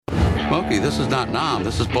Smokey, this is not Nam.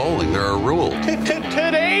 This is bowling. There are rules.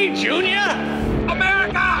 Today, Junior!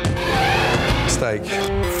 America! Steak.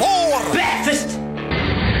 For breakfast!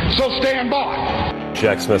 So stand by.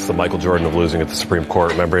 Jack Smith's the Michael Jordan of losing at the Supreme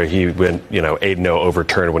Court. Remember, he went, 8-0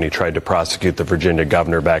 overturned when he tried to prosecute the Virginia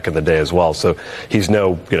governor back in the day as well. So he's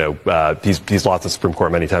he's lost the Supreme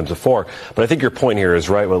Court many times before. But I think your point here is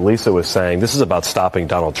right. What Lisa was saying, this is about stopping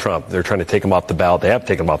Donald Trump. They're trying to take him off the ballot. They have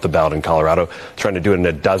taken him off the ballot in Colorado, trying to do it in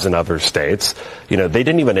a dozen other states. They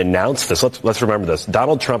didn't even announce this. Let's remember this.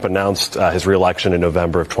 Donald Trump announced his reelection in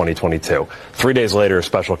November of 2022. 3 days later, a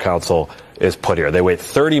special counsel is put here. They wait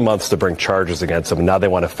 30 months to bring charges against him, and now they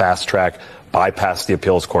want to fast track, bypass the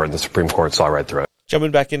appeals court, and the Supreme Court saw right through it. Jumping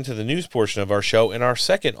back into the news portion of our show, in our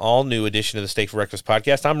second all-new edition of the Steak for Breakfast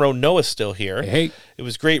podcast, I'm Ron Noah, still here. Hey. It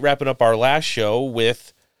was great wrapping up our last show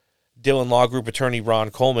with Dillon Law Group attorney Ron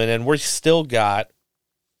Coleman, and we still got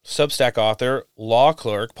Substack author, law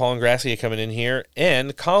clerk Paul Ingrassia coming in here,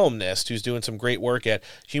 and columnist who's doing some great work at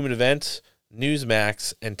Human Events,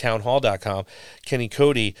 Newsmax, and townhall.com, Kenny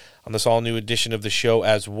Cody, on this all-new edition of the show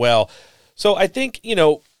as well. So I think,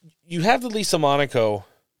 you have the Lisa Monaco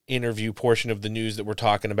interview portion of the news that we're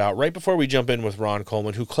talking about right before we jump in with Ron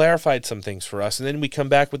Coleman, who clarified some things for us, and then we come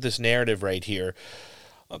back with this narrative right here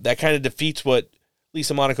that kind of defeats what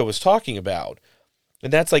Lisa Monaco was talking about.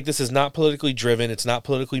 And that's like, this is not politically driven, it's not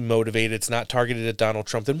politically motivated, it's not targeted at Donald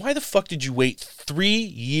Trump. Then why the fuck did you wait 3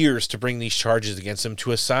 years to bring these charges against him,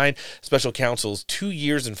 to assign special counsels 2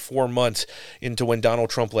 years and 4 months into when Donald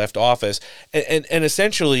Trump left office, and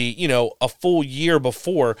essentially, a full year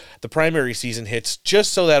before the primary season hits,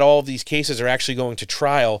 just so that all of these cases are actually going to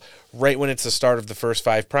trial right when it's the start of the first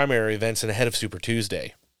 5 primary events and ahead of Super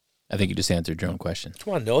Tuesday? I think you just answered your own question.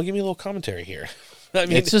 Come on, Noah, give me a little commentary here. I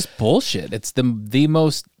mean, it's just bullshit. It's the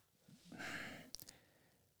most.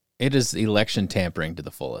 It is election tampering to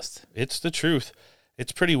the fullest. It's the truth.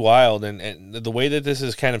 It's pretty wild, and the way that this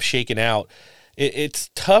is kind of shaken out, it's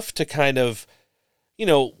tough to kind of,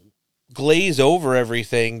 glaze over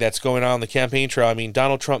everything that's going on in the campaign trail. I mean,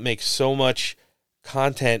 Donald Trump makes so much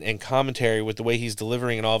content and commentary with the way he's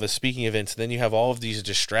delivering in all of his speaking events. And then you have all of these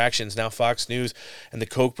distractions. Now Fox News and the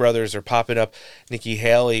Koch brothers are popping up Nikki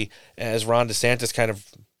Haley as Ron DeSantis kind of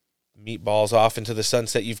meatballs off into the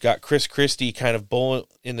sunset. You've got Chris Christie kind of bowling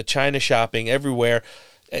in the China shopping everywhere.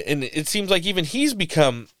 And it seems like even he's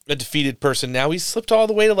become a defeated person now. He's slipped all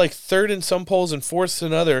the way to like 3rd in some polls and 4th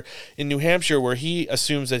in other in New Hampshire, where he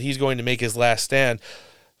assumes that he's going to make his last stand.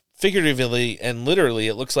 Figuratively and literally,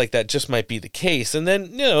 it looks like that just might be the case. And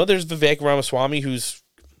then, there's Vivek Ramaswamy, who's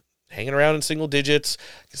hanging around in single digits,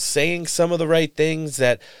 saying some of the right things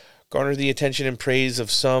that garner the attention and praise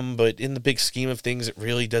of some, but in the big scheme of things, it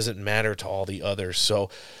really doesn't matter to all the others.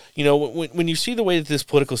 So, when you see the way that this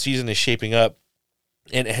political season is shaping up,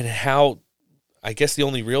 and how, I guess the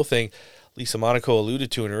only real thing Lisa Monaco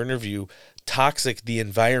alluded to in her interview, toxic the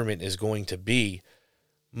environment is going to be,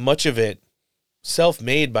 much of it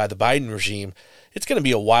self-made by the Biden regime, it's going to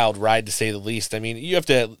be a wild ride, to say the least. I mean, you have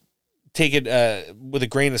to take it with a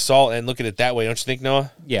grain of salt and look at it that way, don't you think,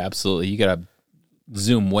 Noah? Yeah, absolutely. You got to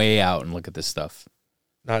zoom way out and look at this stuff.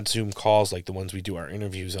 Not Zoom calls like the ones we do our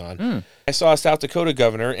interviews on. I saw South Dakota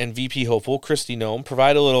governor and VP hopeful Kristi Noem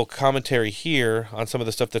provide a little commentary here on some of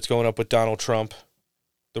the stuff that's going up with Donald Trump,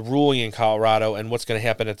 the ruling in Colorado, and what's going to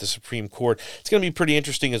happen at the Supreme Court. It's going to be pretty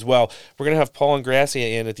interesting as well. We're going to have Paul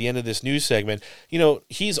Ingrassia in at the end of this news segment.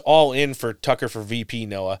 He's all in for Tucker for VP,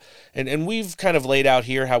 Noah. And we've kind of laid out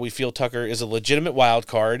here how we feel Tucker is a legitimate wild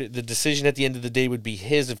card. The decision at the end of the day would be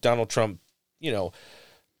his if Donald Trump,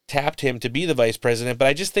 tapped him to be the vice president. But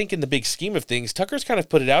I just think in the big scheme of things, Tucker's kind of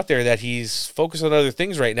put it out there that he's focused on other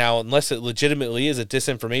things right now, unless it legitimately is a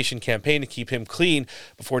disinformation campaign to keep him clean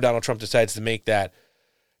before Donald Trump decides to make that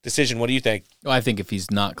decision. What do you think? Well, I think if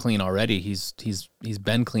he's not clean already, he's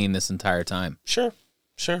been clean this entire time. Sure.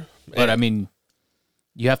 But I mean,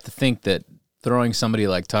 you have to think that throwing somebody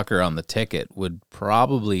like Tucker on the ticket would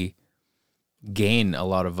probably gain a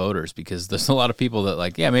lot of voters, because there's a lot of people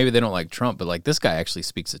that maybe they don't like Trump, but this guy actually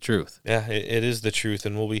speaks the truth. Yeah, it is the truth,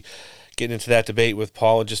 and we'll be getting into that debate with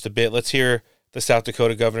Paul in just a bit. Let's hear the South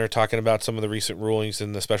Dakota governor talking about some of the recent rulings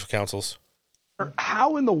in the special counsels.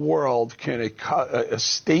 How in the world can a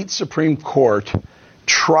state Supreme Court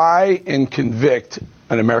try and convict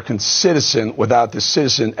an American citizen without the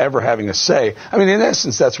citizen ever having a say? I mean, in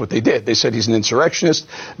essence, that's what they did. They said he's an insurrectionist.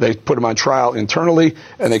 They put him on trial internally,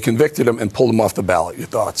 and they convicted him and pulled him off the ballot. Your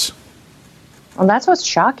thoughts? Well, that's what's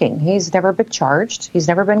shocking. He's never been charged. He's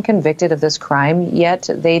never been convicted of this crime, yet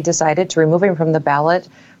they decided to remove him from the ballot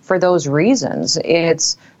for those reasons.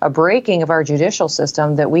 It's a breaking of our judicial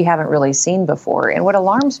system that we haven't really seen before. And what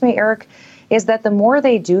alarms me, Eric, is that the more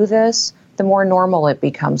they do this, the more normal it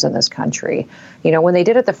becomes in this country. You know, when they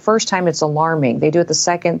did it the first time, it's alarming. They do it the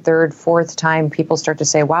second, third, fourth time, people start to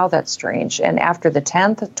say, wow, that's strange. And after the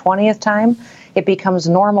 10th, 20th time, it becomes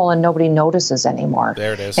normal and nobody notices anymore.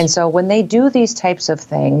 There it is. And so when they do these types of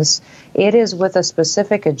things, it is with a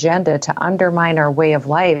specific agenda to undermine our way of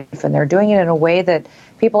life. And they're doing it in a way that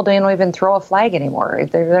people don't even throw a flag anymore.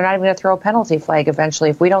 They're not even going to throw a penalty flag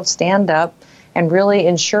eventually if we don't stand up and really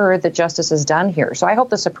ensure that justice is done here. So I hope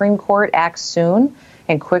the Supreme Court acts soon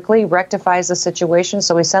and quickly rectifies the situation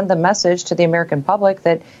so we send the message to the American public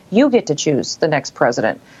that you get to choose the next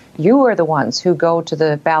president. You are the ones who go to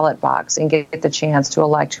the ballot box and get the chance to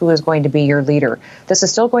elect who is going to be your leader. This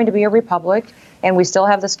is still going to be a republic, and we still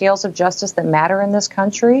have the scales of justice that matter in this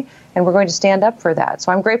country, and we're going to stand up for that.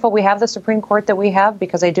 So I'm grateful we have the Supreme Court that we have,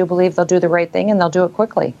 because I do believe they'll do the right thing and they'll do it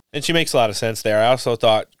quickly. And she makes a lot of sense there. I also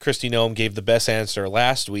thought Kristi Noem gave the best answer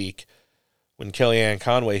last week when Kellyanne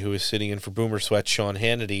Conway, who was sitting in for Boomer Sweats Sean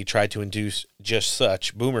Hannity, tried to induce just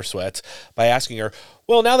such Boomer Sweats by asking her,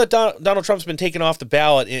 well, now that Donald Trump's been taken off the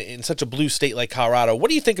ballot in such a blue state like Colorado, what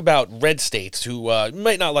do you think about red states who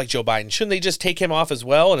might not like Joe Biden? Shouldn't they just take him off as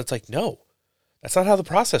well? And it's like, no, that's not how the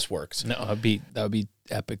process works. No, that would be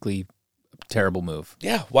epically terrible move.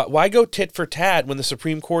 Yeah, why go tit for tat when the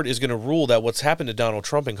Supreme Court is going to rule that what's happened to Donald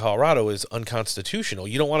Trump in Colorado is unconstitutional?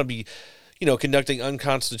 You don't want to be conducting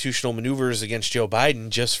unconstitutional maneuvers against Joe Biden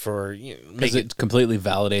just for because it completely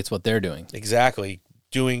validates what they're doing. Exactly,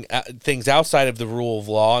 doing things outside of the rule of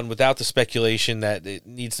law and without the speculation that it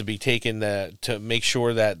needs to be taken to make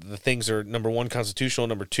sure that the things are, number one, constitutional,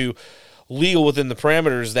 number two, legal within the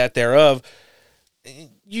parameters that thereof.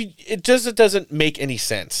 It doesn't make any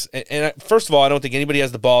sense. And first of all, I don't think anybody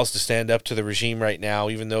has the balls to stand up to the regime right now,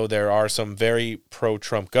 even though there are some very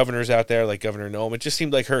pro-Trump governors out there, like Governor Noem. It just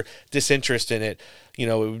seemed like her disinterest in it,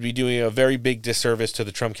 it would be doing a very big disservice to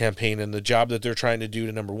the Trump campaign and the job that they're trying to do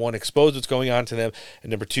to, number one, expose what's going on to them,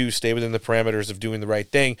 and number two, stay within the parameters of doing the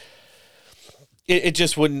right thing. It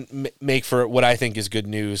just wouldn't make for what I think is good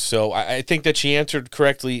news. So I think that she answered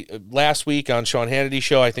correctly last week on Sean Hannity's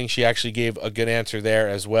show. I think she actually gave a good answer there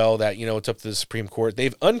as well, that, it's up to the Supreme Court.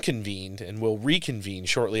 They've unconvened and will reconvene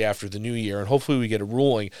shortly after the new year, and hopefully we get a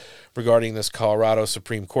ruling regarding this Colorado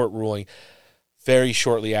Supreme Court ruling very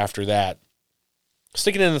shortly after that.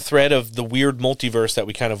 Sticking in the thread of the weird multiverse that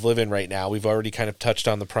we kind of live in right now, we've already kind of touched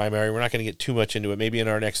on the primary. We're not going to get too much into it, maybe in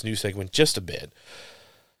our next news segment, just a bit,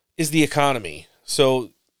 is the economy. So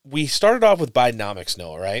we started off with Bidenomics,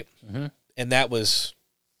 Noah, right? Mm-hmm. And that was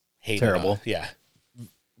terrible. Yeah.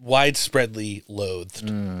 Widespreadly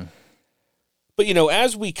loathed. But,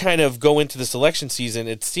 as we kind of go into this election season,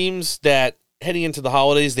 it seems that heading into the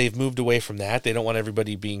holidays, they've moved away from that. They don't want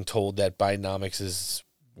everybody being told that Bidenomics is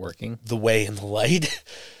working the way and the light.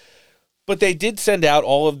 But they did send out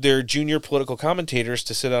all of their junior political commentators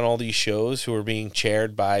to sit on all these shows who are being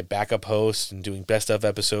chaired by backup hosts and doing best of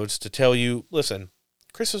episodes to tell you, listen,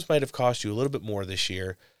 Christmas might have cost you a little bit more this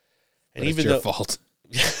year. And but even it's your fault.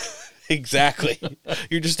 Exactly.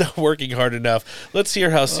 You're just not working hard enough. Let's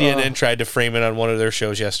hear how CNN tried to frame it on one of their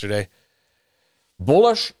shows yesterday.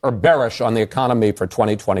 Bullish or bearish on the economy for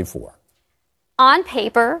 2024? On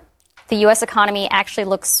paper, the U.S. economy actually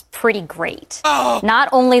looks pretty great. Not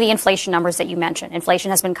only the inflation numbers that you mentioned.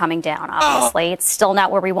 Inflation has been coming down, obviously. It's still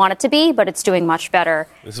not where we want it to be, but it's doing much better.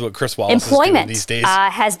 This is what Chris Wallace is doing these days.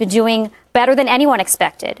 Employment has been doing better than anyone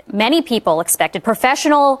expected. Many people expected.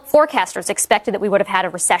 Professional forecasters expected that we would have had a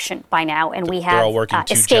recession by now, and we have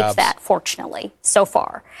escaped that, fortunately, so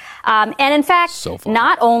far. And in fact,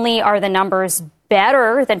 not only are the numbers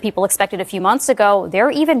better than people expected a few months ago,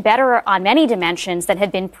 they're even better on many dimensions than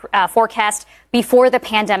had been forecast before the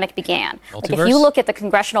pandemic began. Like if you look at the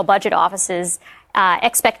Congressional Budget Office's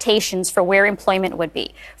expectations for where employment would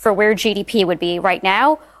be, for where GDP would be right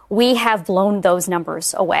now, we have blown those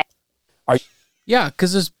numbers away. Yeah,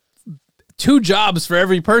 because there's 2 jobs for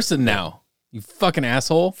every person now. You fucking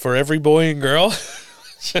asshole. For every boy and girl?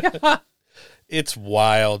 It's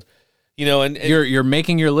wild. And you're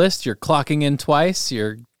making your list. You're clocking in twice.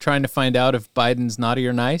 You're trying to find out if Biden's naughty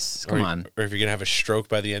or nice. Come on. Or if you're going to have a stroke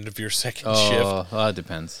by the end of your second shift. Oh, it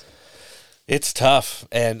depends. It's tough.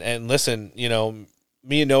 And listen,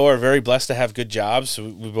 me and Noah are very blessed to have good jobs.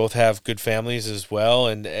 We both have good families as well.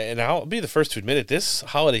 And I'll be the first to admit it. This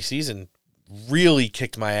holiday season really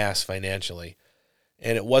kicked my ass financially.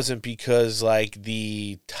 And it wasn't because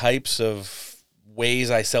the types of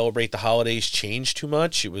ways I celebrate the holidays changed too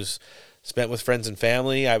much. It was spent with friends and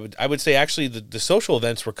family. I would say actually the social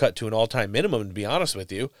events were cut to an all-time minimum, to be honest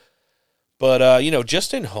with you. But,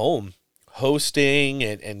 just in home, hosting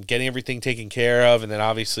and getting everything taken care of. And then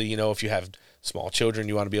obviously, if you have small children,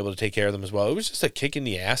 you want to be able to take care of them as well. It was just a kick in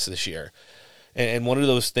the ass this year. And one of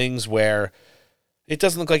those things where it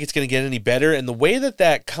doesn't look like it's going to get any better. And the way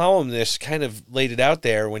that columnist kind of laid it out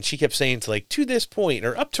there when she kept saying to this point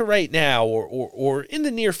or up to right now or in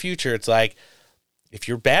the near future, it's like, if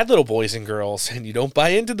you're bad little boys and girls and you don't buy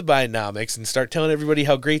into the Bidenomics and start telling everybody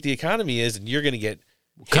how great the economy is, and you're going to get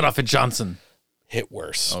cut off at Johnson. Hit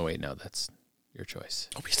worse. Oh, wait, no, that's your choice.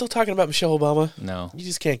 Are we still talking about Michelle Obama? No. You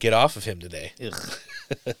just can't get off of him today.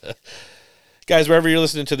 Guys, wherever you're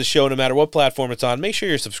listening to the show, no matter what platform it's on, make sure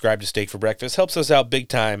you're subscribed to Steak for Breakfast. Helps us out big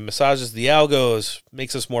time, massages the algos,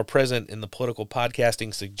 makes us more present in the political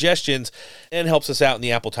podcasting suggestions, and helps us out in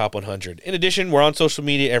the Apple Top 100. In addition, we're on social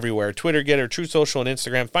media everywhere. Twitter, Getter, True Social, and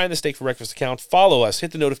Instagram. Find the Steak for Breakfast account. Follow us.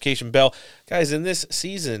 Hit the notification bell. Guys, in this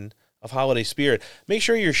season of holiday spirit, make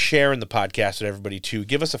sure you're sharing the podcast with everybody too.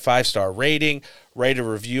 Give us a 5-star rating, write a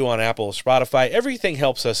review on Apple or Spotify. Everything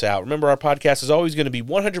helps us out. Remember, our podcast is always going to be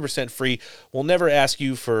 100% free. We'll never ask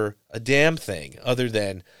you for a damn thing other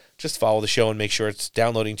than just follow the show and make sure it's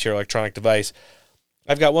downloading to your electronic device.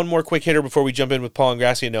 I've got one more quick hitter before we jump in with Paul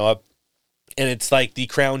Ingrassia and Noah, and it's like the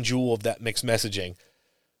crown jewel of that mixed messaging.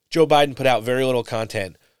 Joe Biden put out very little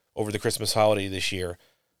content over the Christmas holiday this year.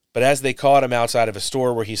 But as they caught him outside of a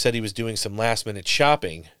store where he said he was doing some last-minute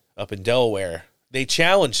shopping up in Delaware, they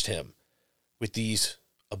challenged him with these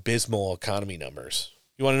abysmal economy numbers.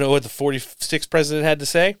 You want to know what the 46th president had to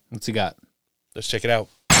say? What's he got? Let's check it out.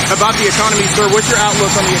 About the economy, sir, what's your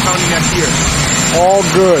outlook on the economy next year? All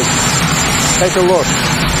good. Take a look.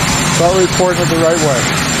 Start reporting it the right way.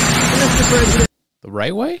 Mr. President. The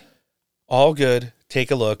right way? All good.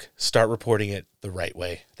 Take a look, start reporting it the right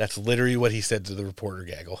way. That's literally what he said to the reporter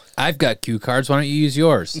gaggle. I've got cue cards. Why don't you use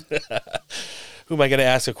yours? Who am I going to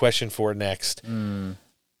ask a question for next?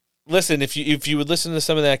 Listen, if you would listen to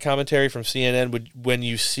some of that commentary from CNN, when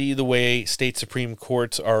you see the way state Supreme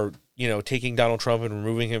Courts are, taking Donald Trump and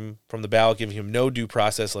removing him from the ballot, giving him no due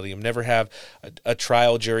process, letting him never have a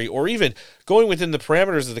trial jury, or even going within the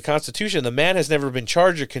parameters of the Constitution, the man has never been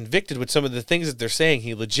charged or convicted with some of the things that they're saying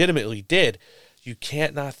he legitimately did. You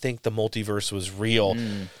can't not think the multiverse was real.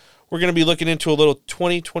 We're going to be looking into a little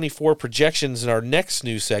 2024 projections in our next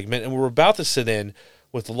news segment, and we're about to sit in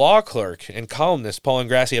with law clerk and columnist Paul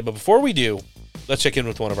Ingrassia. But before we do, let's check in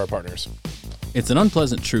with one of our partners. It's an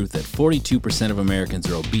unpleasant truth that 42% of Americans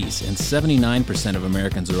are obese and 79% of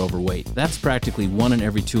Americans are overweight. That's practically 1 in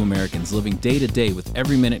every 2 Americans living day to day with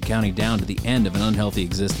every minute counting down to the end of an unhealthy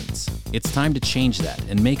existence. It's time to change that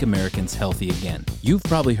and make Americans healthy again. You've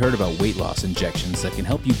probably heard about weight loss injections that can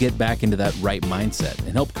help you get back into that right mindset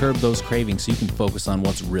and help curb those cravings so you can focus on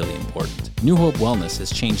what's really important. New Hope Wellness has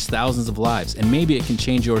changed thousands of lives, and maybe it can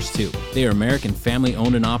change yours too. They are American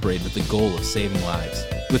family-owned and operated with the goal of saving lives.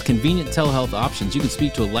 With convenient telehealth options, you can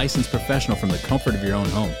speak to a licensed professional from the comfort of your own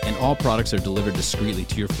home, and all products are delivered discreetly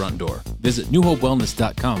to your front door. Visit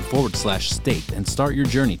newhopewellness.com/state and start your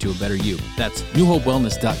journey to a better you. That's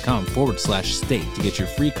newhopewellness.com/state to get your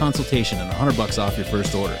free consultation and $100 off your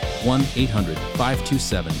first order.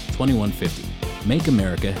 1-800-527-2150. Make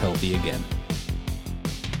America healthy again.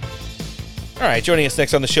 All right, joining us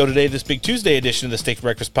next on the show today, this Big Tuesday edition of the Steak for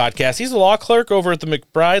Breakfast podcast. He's a law clerk over at the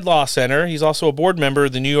McBride Law Center. He's also a board member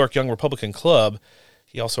of the New York Young Republican Club.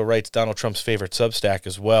 He also writes Donald Trump's favorite Substack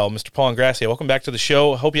as well. Mr. Paul Ingrassia, welcome back to the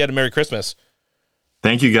show. Hope you had a Merry Christmas.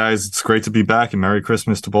 Thank you, guys. It's great to be back, and Merry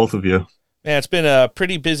Christmas to both of you. Man, it's been a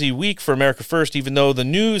pretty busy week for America First, even though the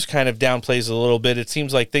news kind of downplays a little bit. It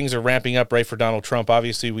seems like things are ramping up right for Donald Trump.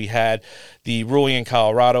 Obviously, we had the ruling in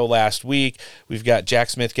Colorado last week. We've got Jack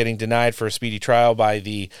Smith getting denied for a speedy trial by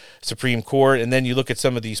the Supreme Court. And then you look at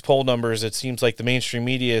some of these poll numbers, it seems like the mainstream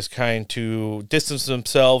media is kind to distance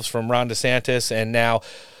themselves from Ron DeSantis and now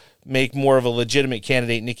make more of a legitimate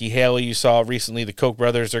candidate, Nikki Haley. You saw recently the Koch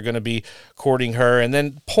brothers are going to be courting her. And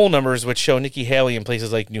then poll numbers which show Nikki Haley in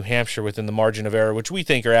places like New Hampshire within the margin of error, which we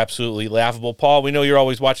think are absolutely laughable. Paul, we know you're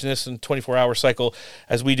always watching this in a 24-hour cycle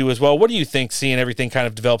as we do as well. What do you think, seeing everything kind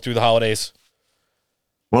of develop through the holidays?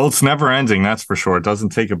 Well, it's never ending, that's for sure. It doesn't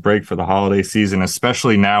take a break for the holiday season,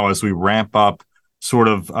 especially now as we ramp up sort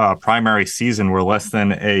of primary season. We're less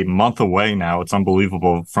than a month away now. It's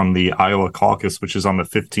unbelievable, from the Iowa caucus, which is on the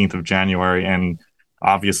 15th of January, and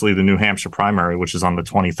obviously the New Hampshire primary, which is on the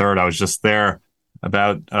 23rd. I was just there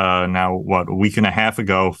about a week and a half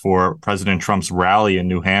ago for President Trump's rally in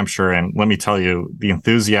New Hampshire. And let me tell you, the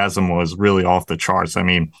enthusiasm was really off the charts. I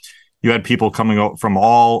mean, you had people coming from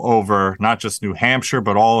all over, not just New Hampshire,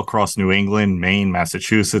 but all across New England, Maine,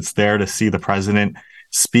 Massachusetts, there to see the president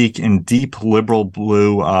speak in deep liberal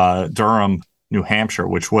blue Durham, New Hampshire,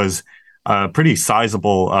 which was a pretty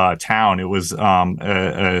sizable town. It was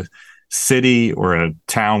a city or a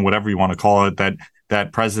town, whatever you want to call it,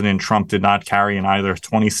 that President Trump did not carry in either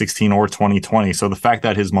 2016 or 2020. So the fact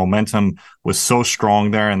that his momentum was so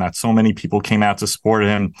strong there and that so many people came out to support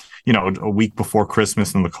him, a week before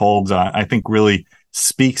Christmas in the cold, I think really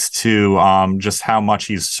speaks to just how much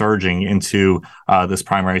he's surging into this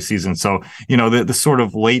primary season. So, the sort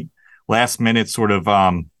of last minute sort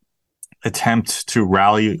of attempt to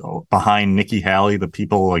rally behind Nikki Haley, the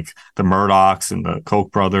people like the Murdochs and the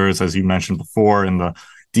Koch brothers, as you mentioned before, and the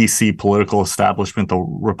DC political establishment, the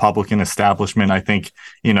Republican establishment, I think,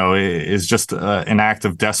 is just an act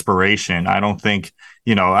of desperation. I don't think,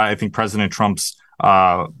 I think President Trump's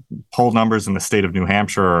poll numbers in the state of New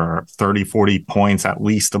Hampshire are 30, 40 points at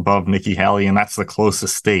least above Nikki Haley, and that's the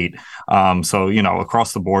closest state. So,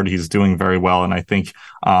 across the board, he's doing very well. And I think,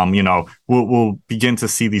 we'll begin to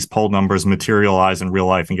see these poll numbers materialize in real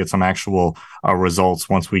life and get some actual results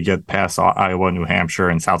once we get past Iowa, New Hampshire,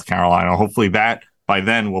 and South Carolina. Hopefully that by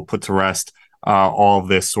then we'll put to rest all of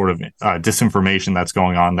this sort of disinformation that's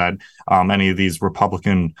going on, that any of these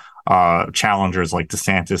Republican challengers like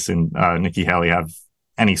DeSantis and Nikki Haley have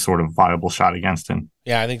any sort of viable shot against him.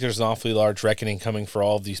 Yeah, I think there's an awfully large reckoning coming for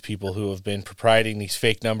all of these people who have been proprietary these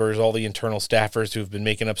fake numbers, all the internal staffers who have been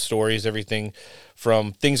making up stories, everything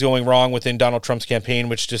from things going wrong within Donald Trump's campaign,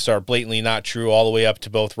 which just are blatantly not true, all the way up to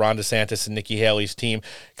both Ron DeSantis and Nikki Haley's team,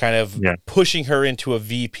 kind of pushing her into a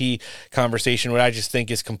VP conversation, what I just think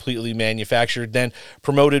is completely manufactured, then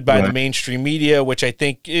promoted by the mainstream media, which I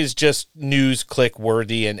think is just news click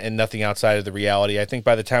worthy and nothing outside of the reality. I think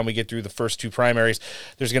by the time we get through the first two primaries,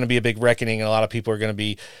 there's going to be a big reckoning, and a lot of people are going to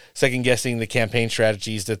be second-guessing the campaign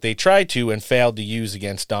strategies that they tried to and failed to use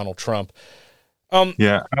against Donald Trump.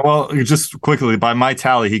 Well, just quickly, by my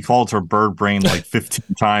tally, he called her bird brain like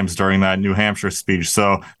 15 times during that New Hampshire speech.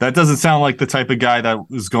 So that doesn't sound like the type of guy that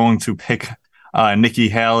was going to pick Nikki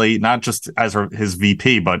Haley, not just as his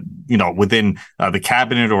VP, but, within the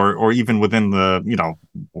cabinet or even within the,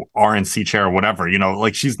 RNC chair or whatever,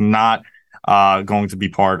 she's not going to be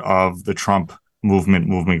part of the Trump movement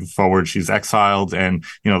moving forward. She's exiled, and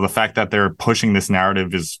the fact that they're pushing this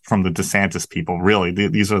narrative is from the DeSantis people. Really,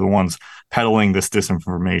 these are the ones peddling this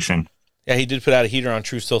disinformation. Yeah, he did put out a heater on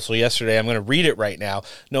Truth Social yesterday. I'm going to read it right now.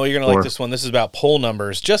 No, you're going to like this one. This is about poll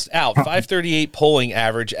numbers. Just out, 538 polling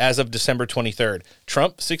average as of December 23rd.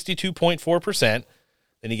 Trump, 62.4%.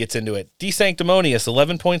 Then he gets into it. DeSanctimonious,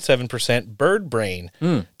 11.7%. Bird Brain,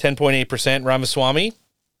 10.8%. Ramaswamy,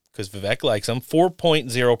 because Vivek likes him,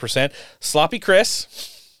 4.0%. Sloppy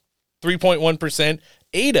Chris, 3.1%.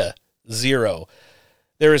 Ada, 0.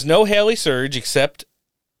 There is no Haley surge except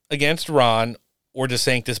against Ron or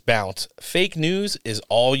DeSantis bounce. Fake news is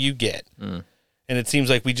all you get. And it seems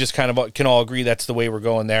like we just kind of can all agree that's the way we're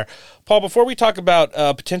going there. Paul, before we talk about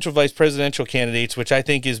potential vice presidential candidates, which I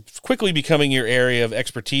think is quickly becoming your area of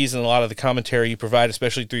expertise and a lot of the commentary you provide,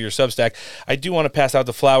 especially through your Substack, I do want to pass out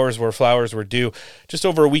the flowers where flowers were due. Just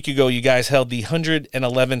over a week ago, you guys held the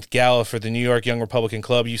 111th gala for the New York Young Republican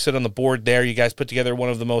Club. You sit on the board there. You guys put together one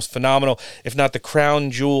of the most phenomenal, if not the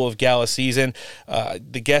crown jewel of gala season.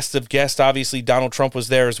 The guest of guests, obviously, Donald Trump was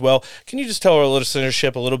there as well. Can you just tell our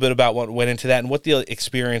listenership a little bit about what went into that and what the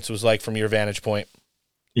experience was like from your vantage point?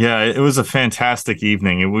 Yeah, it was a fantastic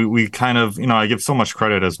evening. And we kind of, I give so much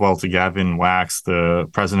credit as well to Gavin Wax, the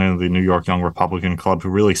president of the New York Young Republican Club, who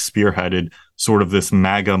really spearheaded sort of this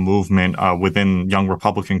MAGA movement within young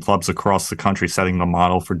Republican clubs across the country, setting the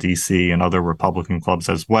model for DC and other Republican clubs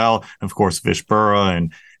as well. And of course, Vish Burra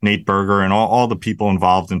and Nate Berger and all the people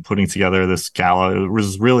involved in putting together this gala. It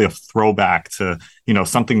was really a throwback to,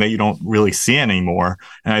 something that you don't really see anymore.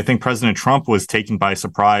 And I think President Trump was taken by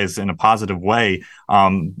surprise in a positive way.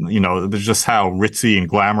 Just how ritzy and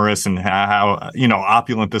glamorous and how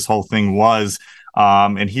opulent this whole thing was.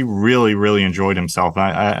 And he really, really enjoyed himself.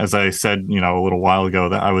 As I said, a little while ago,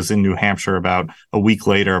 that I was in New Hampshire about a week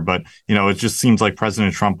later, but, it just seems like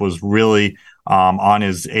President Trump was really on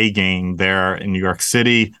his A game there in New York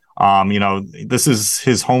City. This is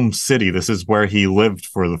his home city. This is where he lived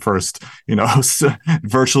for the first,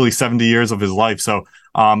 virtually 70 years of his life. So,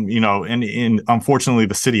 and unfortunately,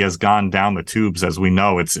 the city has gone down the tubes, as we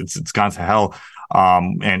know. It's gone to hell.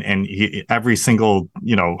 And every single,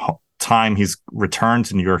 time he's returned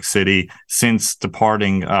to New York City since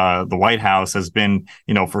departing the White House has been,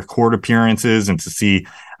 for court appearances and to see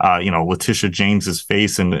Letitia James's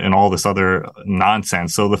face and all this other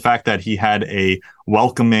nonsense. So the fact that he had a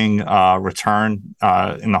welcoming return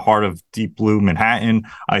in the heart of deep blue Manhattan,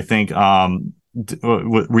 I think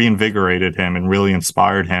reinvigorated him and really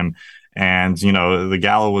inspired him. And, the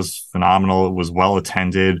gala was phenomenal. It was well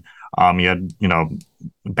attended. You had,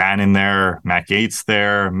 Bannon there, Matt Gaetz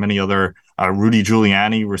there, many other. Rudy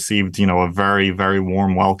Giuliani received, a very, very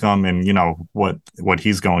warm welcome, and what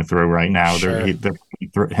he's going through right now. Sure.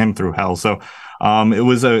 They're him through hell. So it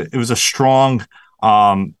was a strong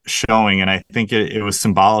showing, and I think it was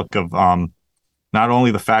symbolic of not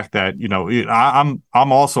only the fact that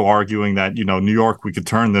I'm also arguing that New York, we could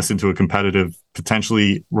turn this into a competitive,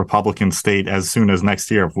 potentially Republican state as soon as next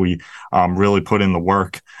year if we really put in the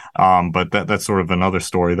work. But that's sort of another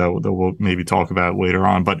story that we'll maybe talk about later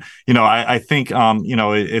on. But I think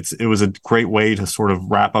it was a great way to sort of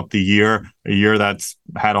wrap up the year, a year that's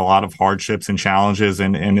had a lot of hardships and challenges,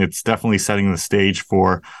 and it's definitely setting the stage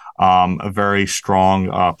for a very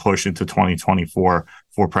strong push into 2024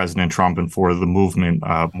 for President Trump and for the movement,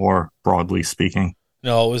 more broadly speaking.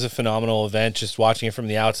 No, it was a phenomenal event, just watching it from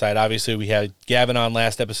the outside. Obviously, we had Gavin on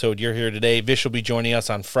last episode. You're here today. Vish will be joining us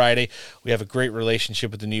on Friday. We have a great relationship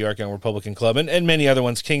with the New York Young Republican Club and many other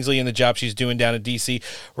ones. Kingsley and the job she's doing down in D.C.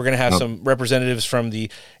 We're going to have some representatives from the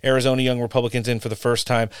Arizona Young Republicans in for the first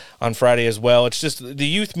time on Friday as well. It's just the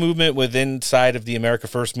youth movement within side of the America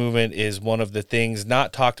First movement is one of the things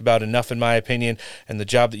not talked about enough, in my opinion, and the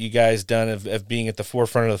job that you guys done of being at the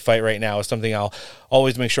forefront of the fight right now is something I'll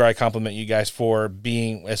always make sure I compliment you guys for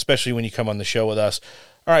being, especially when you come on the show with us.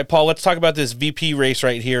 All right, Paul, let's talk about this VP race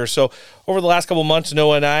right here. So over the last couple months,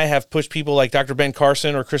 Noah and I have pushed people like Dr. Ben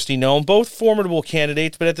Carson or Kristi Noem, both formidable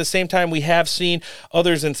candidates, but at the same time, we have seen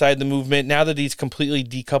others inside the movement. Now that he's completely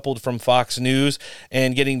decoupled from Fox News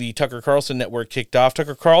and getting the Tucker Carlson network kicked off,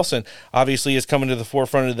 Tucker Carlson obviously is coming to the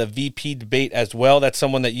forefront of the VP debate as well. That's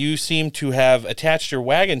someone that you seem to have attached your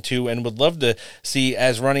wagon to and would love to see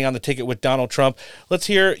as running on the ticket with Donald Trump. Let's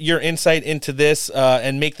hear your insight into this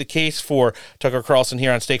and make the case for Tucker Carlson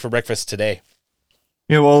here on Steak for Breakfast today.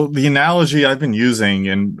 Yeah, well, the analogy I've been using,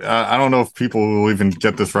 and I don't know if people will even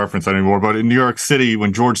get this reference anymore, but in New York City,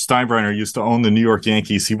 when George Steinbrenner used to own the New York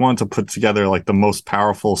Yankees, he wanted to put together like the most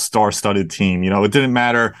powerful star-studded team. It didn't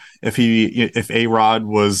matter if A-Rod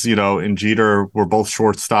was, and Jeter were both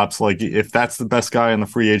shortstops. Like, if that's the best guy in the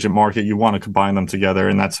free agent market, you want to combine them together,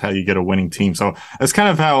 and that's how you get a winning team. So that's kind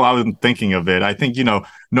of how I was thinking of it. I think,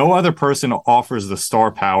 no other person offers the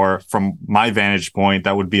star power from my vantage point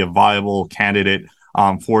that would be a viable candidate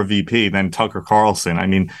for VP than Tucker Carlson. I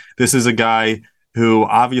mean, this is a guy who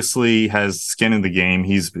obviously has skin in the game.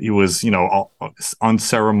 He was,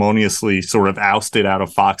 unceremoniously sort of ousted out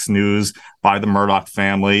of Fox News by the Murdoch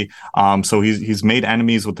family. So he's made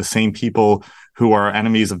enemies with the same people who are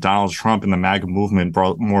enemies of Donald Trump and the MAGA movement,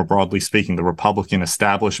 more broadly speaking, the Republican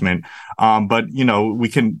establishment. But we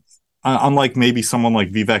can, unlike maybe someone like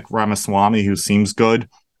Vivek Ramaswamy, who seems good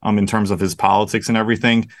in terms of his politics and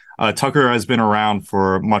everything, Tucker has been around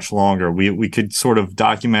for much longer. We could sort of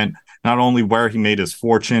document not only where he made his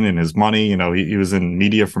fortune and his money. He was in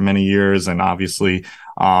media for many years, and obviously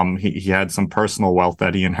he had some personal wealth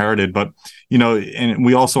that he inherited. But and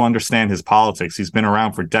we also understand his politics. He's been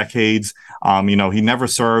around for decades. He never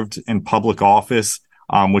served in public office,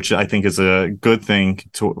 which I think is a good thing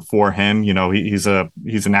for him. He's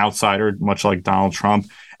an outsider, much like Donald Trump,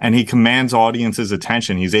 and he commands audiences'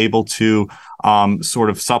 attention. He's able to sort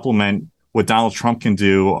of supplement what Donald Trump can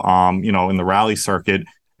do, in the rally circuit,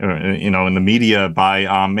 in the media,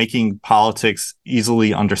 by making politics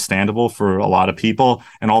easily understandable for a lot of people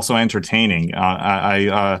and also entertaining.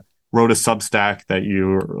 I wrote a Substack that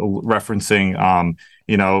you're referencing,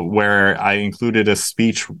 where I included a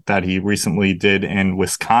speech that he recently did in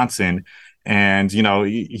Wisconsin. And,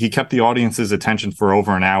 he kept the audience's attention for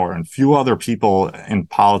over an hour, and few other people in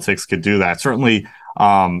politics could do that. Certainly,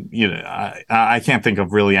 I can't think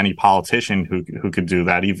of really any politician who could do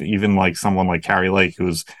that, even like someone like Carrie Lake,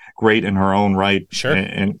 who's great in her own right. Sure.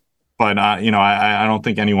 But I don't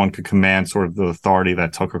think anyone could command sort of the authority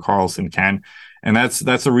that Tucker Carlson can. And that's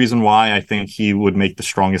the reason why I think he would make the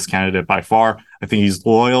strongest candidate by far. I think he's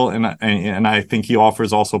loyal, and I think he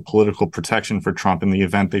offers also political protection for Trump in the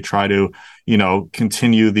event they try to,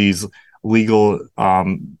 continue these legal,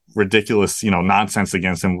 ridiculous, nonsense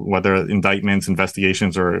against him, whether indictments,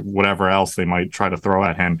 investigations, or whatever else they might try to throw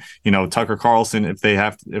at him. Tucker Carlson, if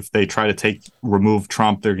they try to remove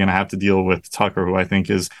Trump, they're going to have to deal with Tucker, who I think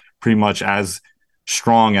is pretty much as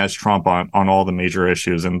strong as Trump on all the major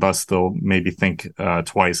issues, and thus they'll maybe think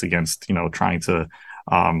twice against trying to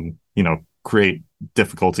create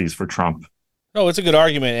difficulties for Trump. No, it's a good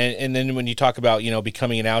argument. And then when you talk about,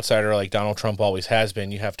 becoming an outsider like Donald Trump always has been,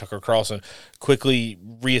 you have Tucker Carlson quickly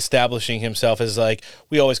reestablishing himself as, like,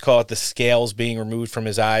 we always call it the scales being removed from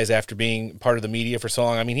his eyes after being part of the media for so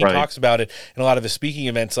long. I mean, he talks about it in a lot of his speaking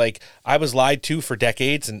events. Like, I was lied to for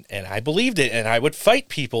decades and I believed it, and I would fight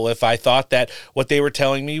people if I thought that what they were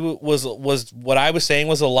telling me was what I was saying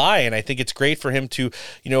was a lie. And I think it's great for him to,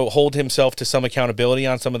 hold himself to some accountability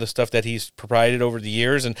on some of the stuff that he's provided over the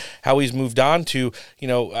years and how he's moved on to,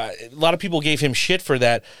 a lot of people gave him shit for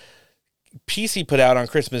that piece he put out on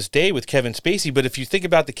Christmas Day with Kevin Spacey. But if you think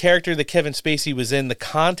about the character that Kevin Spacey was in, the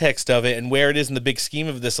context of it, and where it is in the big scheme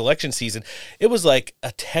of this election season, it was like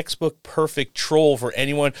a textbook perfect troll for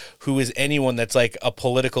anyone who is anyone that's like a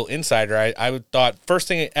political insider. I thought first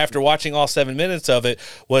thing after watching all 7 minutes of it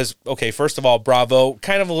was, okay, first of all, bravo,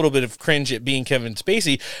 kind of a little bit of cringe at being Kevin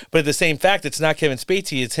Spacey, but at the same fact, it's not Kevin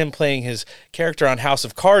Spacey, it's him playing his character on House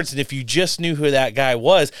of Cards. And if you just knew who that guy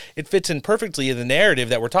was, it fits in perfectly in the narrative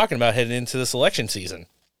that we're talking about heading into this election season.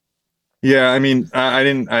 Yeah, I mean, I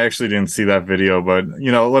actually didn't see that video, but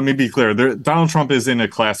let me be clear. Donald Trump is in a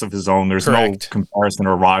class of his own. There's Correct. No comparison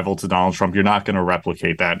or rival to Donald Trump. You're not going to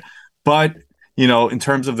replicate that. But in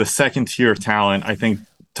terms of the second tier of talent, I think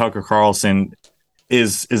Tucker Carlson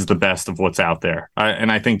is the best of what's out there,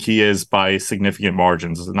 and I think he is by significant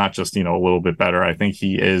margins. Not just a little bit better. I think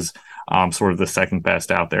he is sort of the second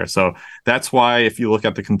best out there. So that's why if you look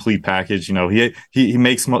at the complete package, he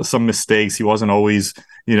makes some mistakes. He wasn't always,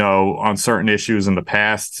 on certain issues in the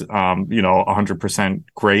past, 100%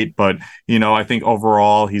 great. But, I think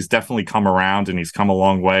overall he's definitely come around and he's come a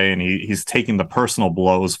long way, and he's taken the personal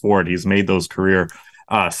blows for it. He's made those career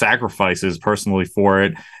sacrifices personally for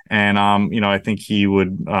it. And, I think he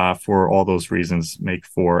would, for all those reasons, make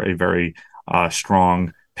for a very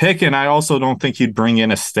strong pick. And I also don't think he'd bring in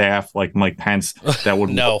a staff like Mike Pence that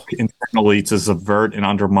would work internally to subvert and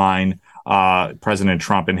undermine President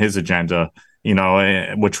Trump and his agenda,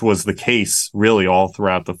 which was the case really all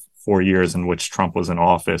throughout the 4 years in which Trump was in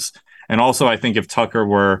office. And also, I think if Tucker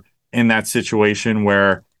were in that situation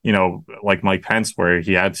where, like Mike Pence, where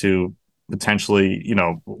he had to potentially,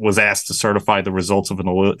 was asked to certify the results of an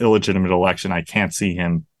illegitimate election, I can't see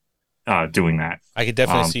him doing that. I could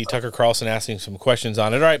definitely see Tucker Carlson asking some questions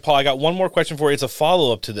on it. All right, Paul, I got one more question for you. It's a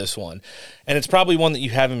follow-up to this one, and it's probably one that you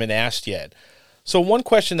haven't been asked yet. So one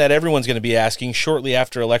question that everyone's going to be asking shortly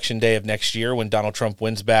after Election Day of next year, when Donald Trump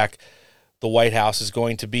wins back the White House, is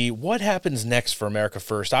going to be, what happens next for America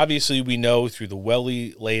First? Obviously, we know through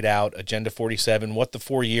the laid out Agenda 47 what the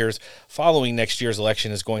 4 years following next year's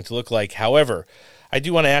election is going to look like. However, I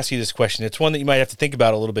do want to ask you this question. It's one that you might have to think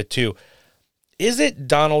about a little bit too. Is it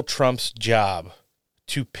Donald Trump's job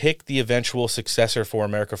to pick the eventual successor for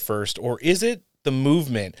America First, or is it the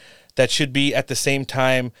movement that should be at the same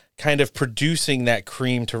time kind of producing that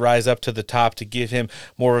cream to rise up to the top to give him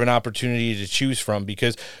more of an opportunity to choose from?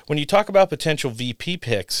 Because when you talk about potential VP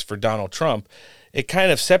picks for Donald Trump, it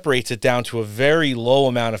kind of separates it down to a very low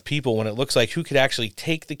amount of people when it looks like who could actually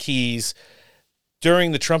take the keys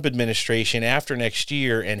during the Trump administration after next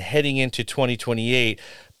year and heading into 2028,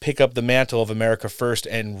 pick up the mantle of America First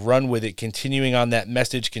and run with it, continuing on that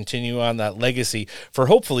message, continuing on that legacy for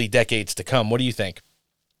hopefully decades to come. What do you think?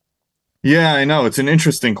 Yeah, I know. It's an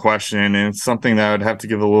interesting question, and it's something that I would have to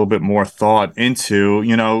give a little bit more thought into.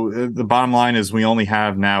 The bottom line is we only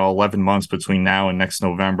have now 11 months between now and next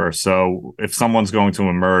November. So if someone's going to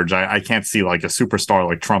emerge, I can't see like a superstar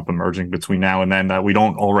like Trump emerging between now and then that we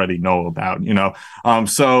don't already know about,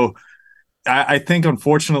 So I think,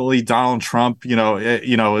 unfortunately, Donald Trump,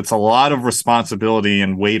 it's a lot of responsibility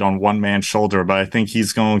and weight on one man's shoulder, but I think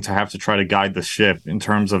he's going to have to try to guide the ship in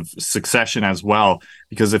terms of succession as well,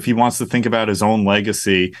 because if he wants to think about his own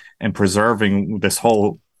legacy and preserving this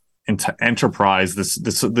whole enterprise,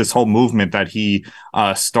 this whole movement that he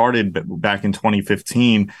started back in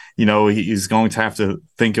 2015, he's going to have to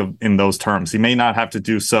think of in those terms. He may not have to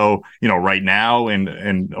do so, right now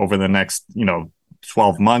and over the next,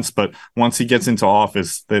 12 months. But once he gets into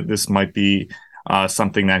office, that this might be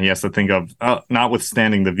something that he has to think of,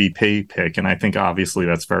 notwithstanding the VP pick. And I think obviously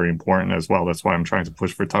that's very important as well. That's why I'm trying to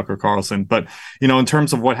push for Tucker Carlson. But, in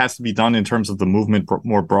terms of what has to be done in terms of the movement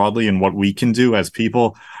more broadly and what we can do as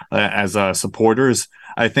people, as supporters,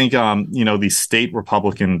 I think, these state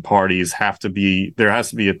Republican parties there has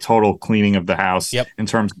to be a total cleaning of the house in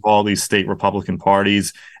terms of all these state Republican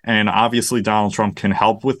parties. And obviously Donald Trump can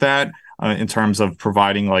help with that. in terms of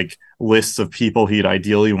providing like lists of people he'd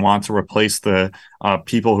ideally want to replace the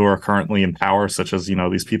people who are currently in power, such as,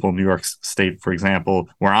 these people in New York State, for example,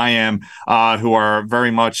 where I am, who are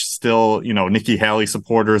very much still, Nikki Haley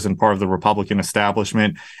supporters and part of the Republican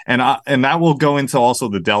establishment. And that will go into also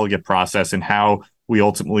the delegate process and how we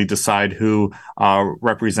ultimately decide who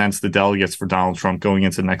represents the delegates for Donald Trump going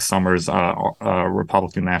into next summer's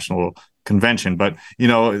Republican National Convention. But,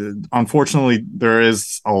 unfortunately, there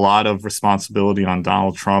is a lot of responsibility on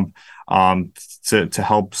Donald Trump to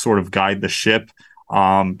help sort of guide the ship,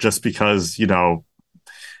 just because,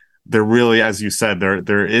 there really, as you said,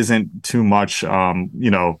 there isn't too much,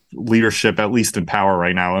 leadership, at least in power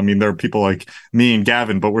right now. I mean, there are people like me and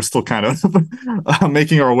Gavin, but we're still kind of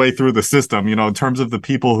making our way through the system, in terms of the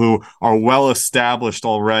people who are well established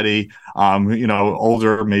already,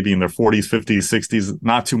 older, maybe in their 40s, 50s, 60s,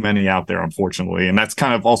 not too many out there, unfortunately. And that's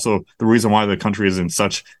kind of also the reason why the country is in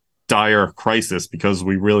such dire crisis, because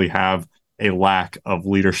we really have a lack of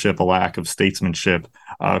leadership, a lack of statesmanship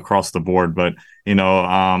across the board. But,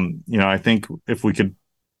 I think if we could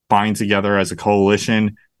bind together as a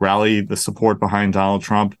coalition, rally the support behind Donald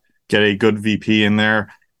Trump, get a good VP in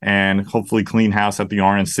there, and hopefully clean house at the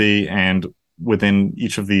RNC and within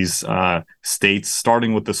each of these states,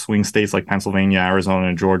 starting with the swing states like Pennsylvania, Arizona,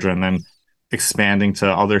 and Georgia, and then expanding to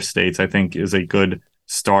other states, I think is a good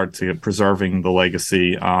start to preserving the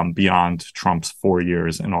legacy beyond Trump's 4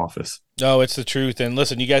 years in office. No, it's the truth. And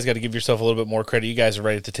listen, you guys got to give yourself a little bit more credit. You guys are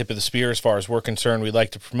right at the tip of the spear as far as we're concerned. We'd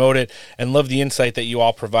like to promote it and love the insight that you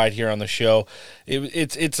all provide here on the show.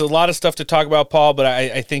 It's a lot of stuff to talk about, Paul, but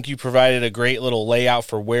I think you provided a great little layout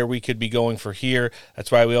for where we could be going for here.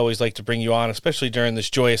 That's why we always like to bring you on, especially during this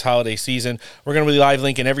joyous holiday season. We're going to be live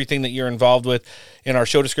linking everything that you're involved with in our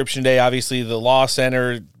show description today. Obviously, the Law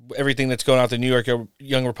Center, everything that's going on at the New York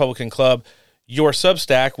Young Republican Club, your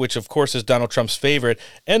Substack, which of course is Donald Trump's favorite,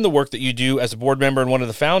 and the work that you do as a board member and one of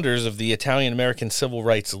the founders of the Italian American Civil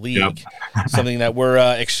Rights League, yep. Something that we're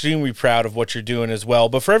extremely proud of what you're doing as well.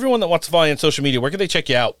 But for everyone that wants to follow you on social media, where can they check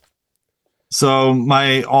you out? So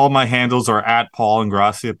all my handles are at Paul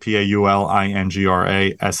Ingrassia,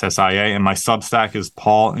 PAULINGRASSIA, and my Substack is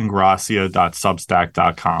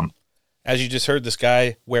paulingrassia.substack.com. As you just heard, this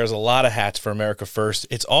guy wears a lot of hats for America First.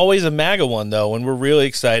 It's always a MAGA one, though, and we're really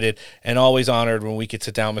excited and always honored when we could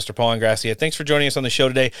sit down with Mr. Paul Ingrassia. Thanks for joining us on the show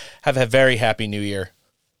today. Have a very happy New Year.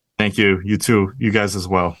 Thank you. You too. You guys as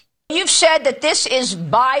well. You've said that this is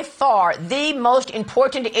by far the most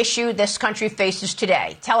important issue this country faces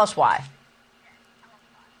today. Tell us why.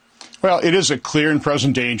 Well, it is a clear and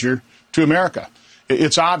present danger to America.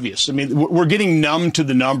 It's obvious. I mean, we're getting numb to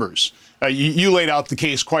the numbers. You laid out the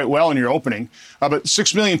case quite well in your opening, but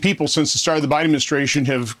 6 million people since the start of the Biden administration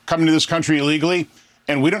have come into this country illegally,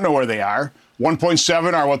 and we don't know where they are.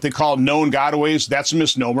 1.7 are what they call known gotaways. That's a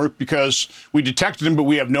misnomer because we detected them, but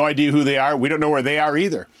we have no idea who they are. We don't know where they are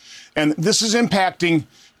either. And this is impacting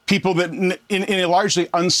people that in a largely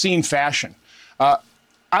unseen fashion. I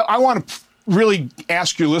want to really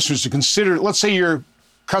ask your listeners to consider, let's say you're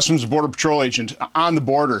Customs and Border Patrol agent on the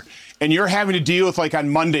border, and you're having to deal with, like on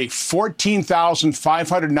Monday,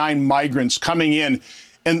 14,509 migrants coming in.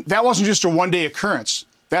 And that wasn't just a one-day occurrence.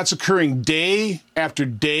 That's occurring day after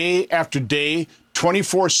day after day,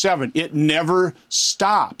 24/7. It never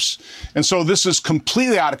stops. And so this is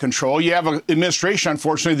completely out of control. You have an administration,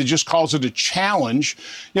 unfortunately, that just calls it a challenge.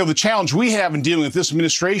 The challenge we have in dealing with this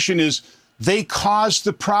administration is they caused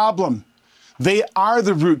the problem. They are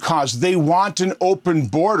the root cause. They want an open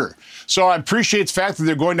border. So I appreciate the fact that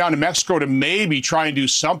they're going down to Mexico to maybe try and do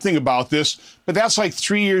something about this, but that's like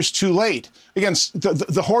 3 years too late. Again,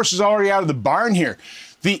 the horse is already out of the barn here.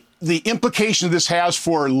 The implication this has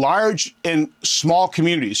for large and small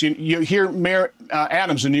communities. You hear Mayor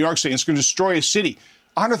Adams in New York saying it's going to destroy a city.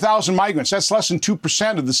 100,000 migrants, that's less than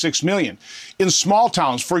 2% of the 6 million. In small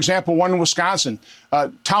towns, for example, one in Wisconsin,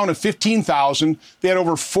 a town of 15,000, they had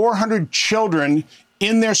over 400 children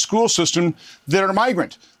in their school system that are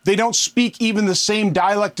migrant. They don't speak even the same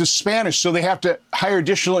dialect as Spanish, so they have to hire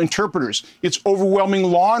additional interpreters. It's overwhelming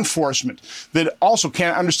law enforcement that also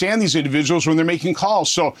can't understand these individuals when they're making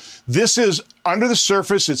calls. So this is under the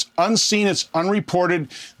surface. It's unseen. It's unreported.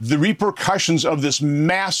 The repercussions of this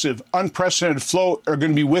massive, unprecedented flow are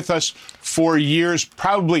going to be with us for years,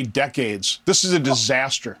 probably decades. This is a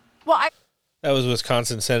disaster. That was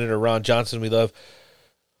Wisconsin Senator Ron Johnson. We love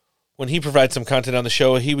when he provides some content on the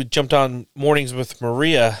show. He would jump on Mornings with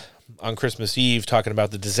Maria on Christmas Eve talking about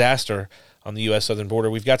the disaster on the U.S. southern border.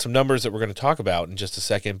 We've got some numbers that we're going to talk about in just a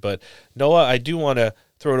second, but Noah, I do want to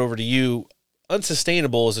throw it over to you.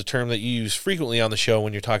 Unsustainable is a term that you use frequently on the show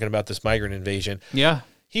when you're talking about this migrant invasion. Yeah.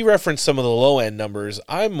 he referenced some of the low-end numbers.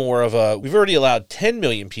 I'm more of a, we've already allowed 10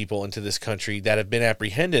 million people into this country that have been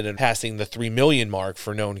apprehended and passing the 3 million mark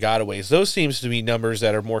for known gotaways. Those seems to be numbers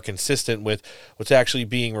that are more consistent with what's actually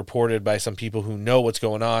being reported by some people who know what's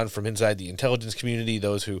going on from inside the intelligence community,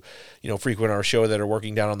 those who, frequent our show that are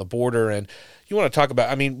working down on the border. And you want to talk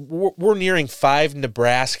about, we're nearing 5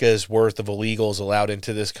 Nebraskas worth of illegals allowed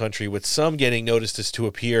into this country, with some getting notices to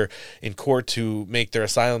appear in court to make their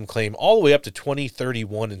asylum claim all the way up to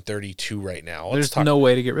 2031 and 32 right now. There's no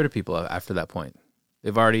way to get rid of people after that point.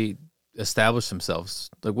 They've already established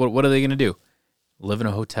themselves. Like, what are they going to do? Live in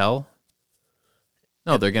a hotel?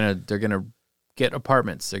 No, they're gonna get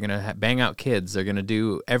apartments. They're gonna bang out kids. They're gonna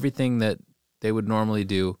do everything that they would normally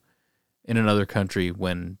do in another country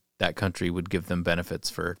when that country would give them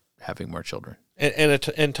benefits for having more children.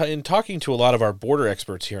 And talking to a lot of our border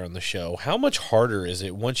experts here on the show, how much harder is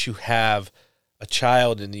it once you have a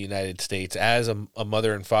child in the United States as a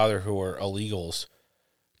mother and father who are illegals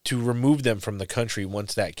to remove them from the country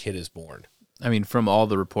once that kid is born? From all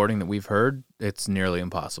the reporting that we've heard, it's nearly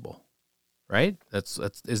impossible, right?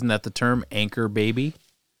 Isn't that the term, anchor baby?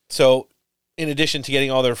 So in addition to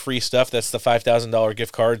getting all their free stuff, that's the $5,000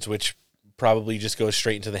 gift cards, which probably just goes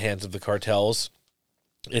straight into the hands of the cartels.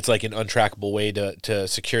 It's like an untrackable way to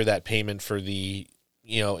secure that payment for the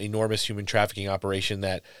enormous human trafficking operation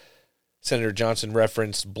that Senator Johnson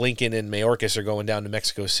referenced. Blinken and Mayorkas are going down to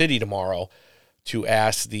Mexico City tomorrow to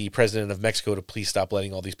ask the president of Mexico to please stop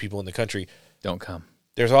letting all these people in the country. Don't come.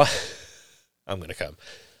 I'm going to come.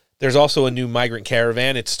 There's also a new migrant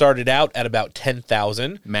caravan. It started out at about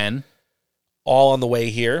 10,000 men, all on the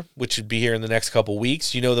way here, which should be here in the next couple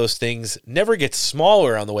weeks. Those things never get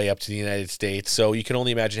smaller on the way up to the United States, so you can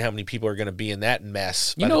only imagine how many people are going to be in that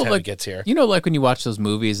mess by the time it gets here. Like when you watch those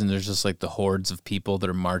movies and there's just like the hordes of people that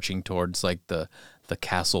are marching towards like the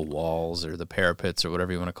castle walls or the parapets or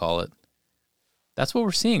whatever you want to call it. That's what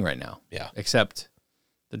we're seeing right now. Yeah. Except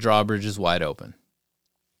the drawbridge is wide open.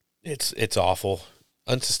 It's awful.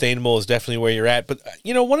 Unsustainable is definitely where you're at. But,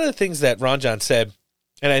 one of the things that Ron John said,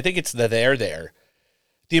 and I think it's the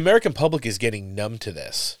American public is getting numb to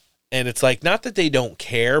this. And it's like, not that they don't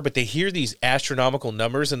care, but they hear these astronomical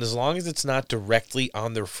numbers, and as long as it's not directly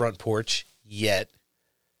on their front porch yet,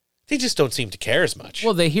 they just don't seem to care as much.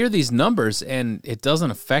 Well, they hear these numbers, and it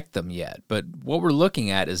doesn't affect them yet. But what we're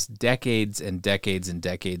looking at is decades and decades and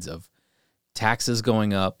decades of taxes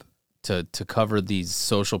going up to cover these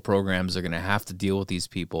social programs. They're going to have to deal with these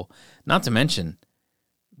people, not to mention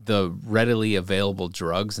the readily available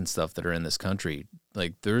drugs and stuff that are in this country.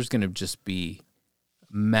 Like, there's going to just be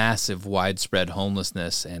massive widespread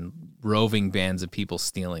homelessness and roving bands of people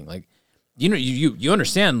stealing. Like, you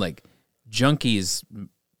understand, like, junkies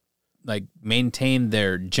like maintain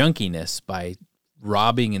their junkiness by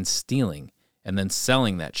robbing and stealing and then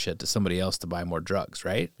selling that shit to somebody else to buy more drugs,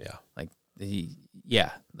 right? Yeah.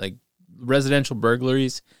 Like residential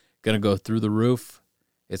burglaries going to go through the roof.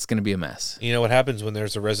 It's going to be a mess. What happens when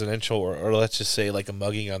there's a residential or let's just say like a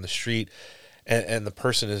mugging on the street and the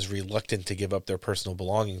person is reluctant to give up their personal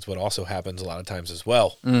belongings, what also happens a lot of times as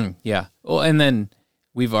well. Yeah. Well, and then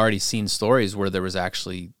we've already seen stories where there was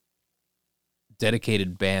actually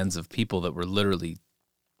dedicated bands of people that were literally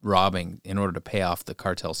robbing in order to pay off the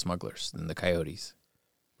cartel smugglers and the coyotes.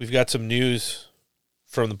 We've got some news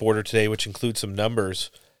from the border today, which includes some numbers.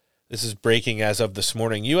 This is breaking as of this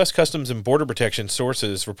morning. U.S. Customs and Border Protection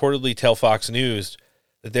sources reportedly tell Fox News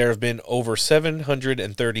that there have been over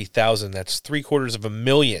 730,000, that's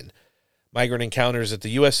 750,000 migrant encounters at the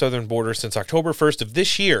U.S. southern border since October 1st of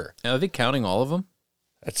this year. Now, are they counting all of them?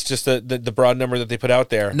 That's just the broad number that they put out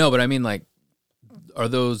there. No, but I mean, like, are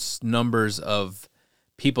those numbers of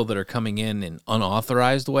people that are coming in an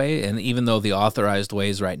unauthorized way? And even though the authorized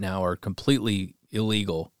ways right now are completely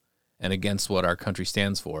illegal and against what our country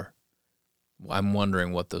stands for, I'm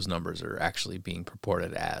wondering what those numbers are actually being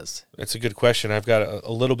purported as. That's a good question. I've got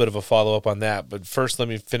a little bit of a follow-up on that. But first, let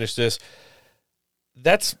me finish this.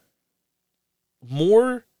 That's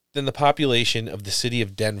more than the population of the city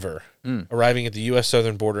of Denver arriving at the U.S.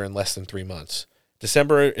 southern border in less than 3 months.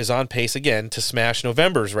 December is on pace again to smash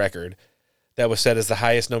November's record that was set as the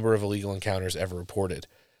highest number of illegal encounters ever reported.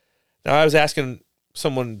 Now, I was asking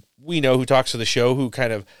someone we know who talks to the show who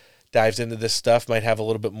kind of dives into this stuff, might have a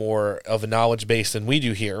little bit more of a knowledge base than we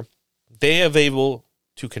do here. They have able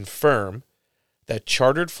to confirm that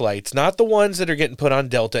chartered flights, not the ones that are getting put on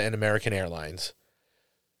Delta and American Airlines,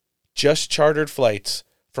 just chartered flights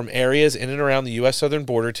from areas in and around the U.S. southern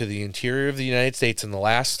border to the interior of the United States in the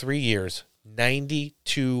last 3 years,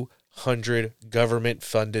 9,200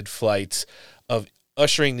 government-funded flights of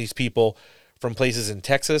ushering these people from places in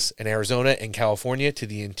Texas and Arizona and California to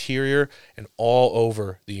the interior and all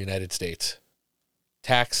over the United States.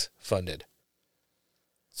 Tax funded.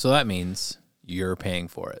 So that means you're paying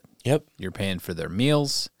for it. Yep. You're paying for their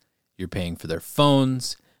meals. You're paying for their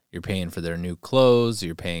phones. You're paying for their new clothes.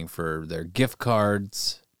 You're paying for their gift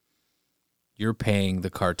cards. You're paying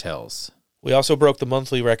the cartels. We also broke the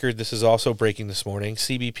monthly record. This is also breaking this morning.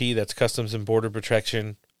 CBP, that's Customs and Border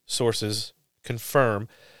Protection sources, confirm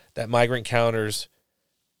that migrant counters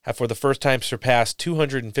have for the first time surpassed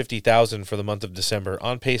 250,000 for the month of December,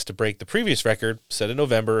 on pace to break the previous record set in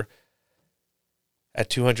November at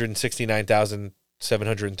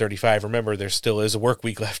 269,735. Remember, there still is a work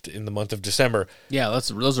week left in the month of December. Yeah,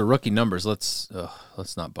 those are rookie numbers. Let's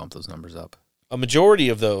not bump those numbers up. A majority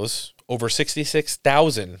of those, over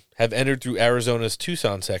 66,000, have entered through Arizona's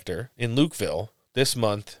Tucson sector in Lukeville this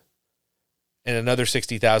month, and another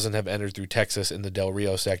 60,000 have entered through Texas in the Del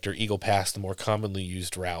Rio sector, Eagle Pass, the more commonly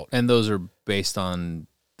used route. And those are based on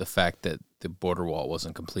the fact that the border wall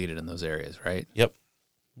wasn't completed in those areas, right? Yep.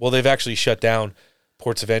 Well, they've actually shut down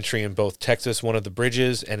ports of entry in both Texas, one of the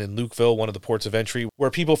bridges, and in Lukeville, one of the ports of entry, where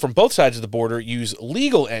people from both sides of the border use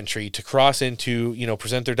legal entry to cross into,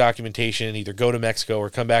 present their documentation, either go to Mexico or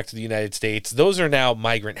come back to the United States. Those are now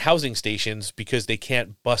migrant housing stations because they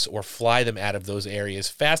can't bus or fly them out of those areas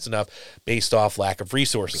fast enough based off lack of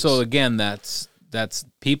resources. So again, that's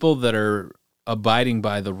people that are abiding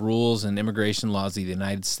by the rules and immigration laws of the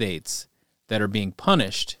United States that are being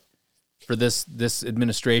punished for this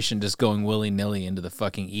administration just going willy-nilly into the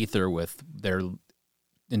fucking ether with their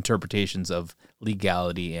interpretations of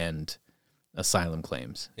legality and asylum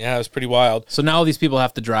claims. Yeah, it was pretty wild. So now all these people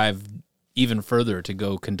have to drive even further to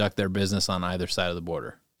go conduct their business on either side of the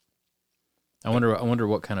border. I wonder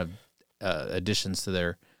what kind of additions to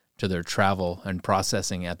their travel and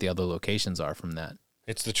processing at the other locations are from that.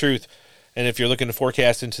 It's the truth. And if you're looking to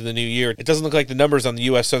forecast into the new year, it doesn't look like the numbers on the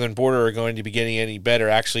U.S. southern border are going to be getting any better.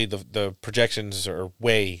 Actually, the projections are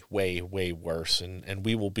way, way, way worse. And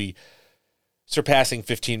we will be surpassing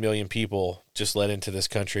 15 million people just let into this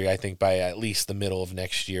country, I think, by at least the middle of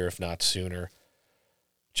next year, if not sooner.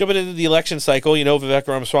 Jumping into the election cycle, Vivek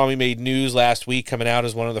Ramaswamy made news last week, coming out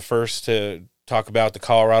as one of the first to talk about the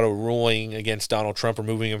Colorado ruling against Donald Trump,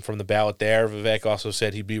 removing him from the ballot there. Vivek also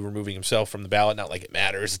said he'd be removing himself from the ballot. Not like it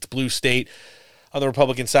matters. It's a blue state on the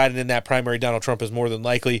Republican side, and in that primary, Donald Trump is more than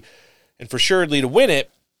likely and for suredly to win it.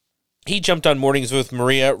 He jumped on Mornings with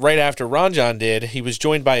Maria right after Ranjan did. He was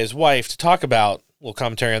joined by his wife to talk about a little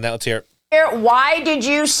commentary on that. Let's hear it. Why did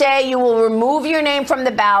you say you will remove your name from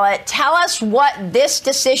the ballot? Tell us what this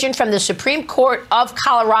decision from the Supreme Court of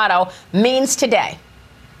Colorado means today.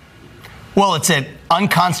 Well, it's an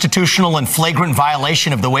unconstitutional and flagrant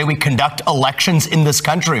violation of the way we conduct elections in this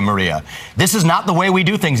country, Maria. This is not the way we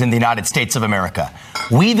do things in the United States of America.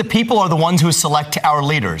 We, the people, are the ones who select our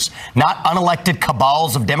leaders, not unelected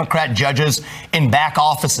cabals of Democrat judges in back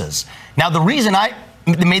offices. Now, the reason I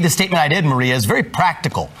made the statement I did, Maria, is very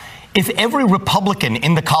practical. If every Republican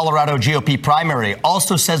in the Colorado GOP primary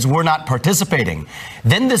also says we're not participating,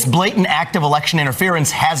 then this blatant act of election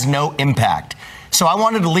interference has no impact. So I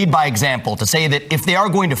wanted to lead by example to say that if they are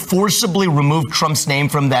going to forcibly remove Trump's name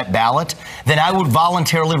from that ballot, then I would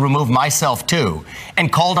voluntarily remove myself too,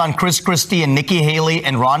 and called on Chris Christie and Nikki Haley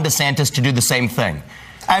and Ron DeSantis to do the same thing.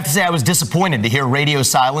 I have to say I was disappointed to hear radio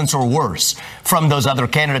silence or worse from those other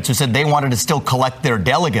candidates who said they wanted to still collect their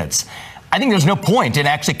delegates. I think there's no point in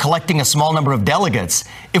actually collecting a small number of delegates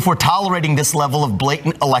if we're tolerating this level of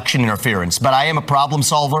blatant election interference. But I am a problem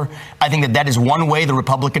solver. I think that is one way the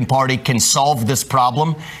Republican Party can solve this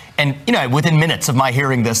problem. And, within minutes of my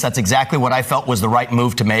hearing this, that's exactly what I felt was the right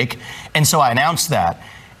move to make. And so I announced that.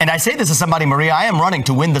 And I say this as somebody, Maria, I am running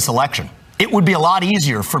to win this election. It would be a lot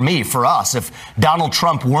easier for us, if Donald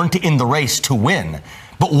Trump weren't in the race to win.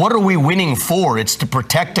 But what are we winning for? It's to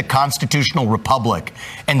protect a constitutional republic.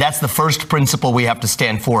 And that's the first principle we have to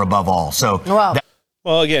stand for above all. So,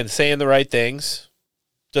 well, again, saying the right things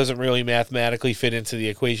doesn't really mathematically fit into the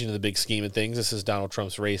equation of the big scheme of things. This is Donald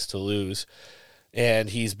Trump's race to lose.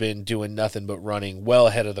 And he's been doing nothing but running well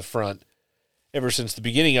ahead of the front ever since the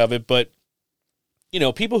beginning of it. But,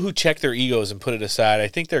 people who check their egos and put it aside, I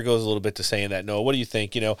think there goes a little bit to saying that. Noah, what do you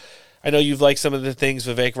think? I know you've liked some of the things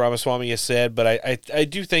Vivek Ramaswamy has said, but I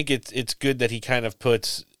do think it's good that he kind of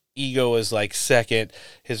puts ego as like second,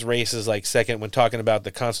 his race is like second when talking about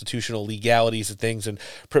the constitutional legalities of things and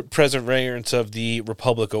perseverance of the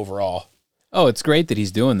republic overall. Oh, it's great that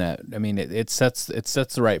he's doing that. I mean, it sets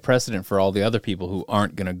the right precedent for all the other people who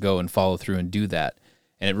aren't going to go and follow through and do that.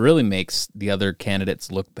 And it really makes the other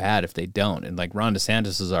candidates look bad if they don't. And like Ron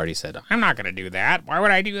DeSantis has already said, I'm not going to do that. Why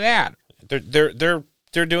would I do that?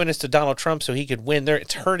 They're doing this to Donald Trump so he could win.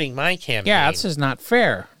 It's hurting my campaign. Yeah, this is not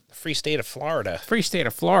fair. The free state of Florida. Free state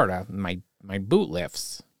of Florida. My boot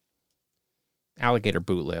lifts. Alligator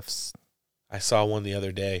boot lifts. I saw one the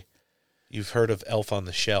other day. You've heard of Elf on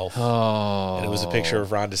the Shelf. Oh. And it was a picture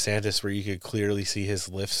of Ron DeSantis where you could clearly see his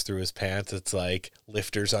lifts through his pants. It's like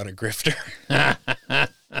lifters on a grifter. I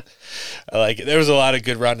like it. There was a lot of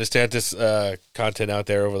good Ron DeSantis content out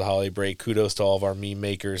there over the holiday break. Kudos to all of our meme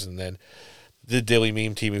makers, and then the Daily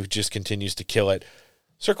Meme team who just continues to kill it.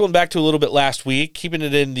 Circling back to a little bit last week, keeping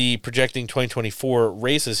it in the projecting 2024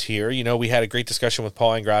 races here. We had a great discussion with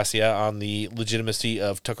Paul Ingrassia on the legitimacy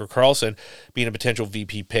of Tucker Carlson being a potential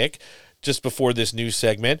VP pick just before this news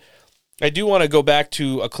segment. I do want to go back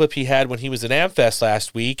to a clip he had when he was at AmFest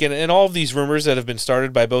last week, and all of these rumors that have been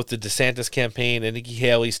started by both the DeSantis campaign and Nikki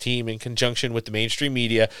Haley's team in conjunction with the mainstream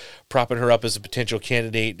media, propping her up as a potential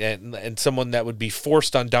candidate and someone that would be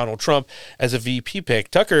forced on Donald Trump as a VP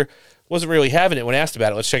pick. Tucker wasn't really having it when asked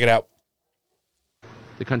about it. Let's check it out.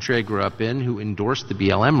 The country I grew up in, who endorsed the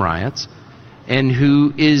BLM riots, and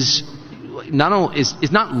who is not only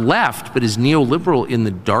is not left, but is neoliberal in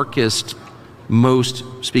the darkest, most,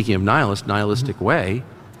 speaking of nihilistic way,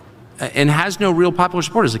 and has no real popular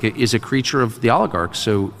support, is a creature of the oligarchs.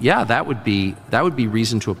 So yeah, that would be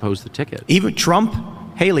reason to oppose the ticket. Even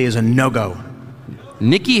Trump, Haley is a no-go.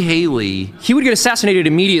 Nikki Haley, he would get assassinated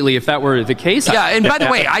immediately if that were the case. Yeah, and by the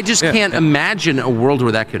way, I just can't imagine a world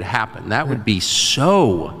where that could happen. That would be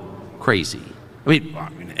so crazy. I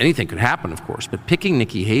mean, anything could happen, of course, but picking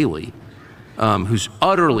Nikki Haley, who's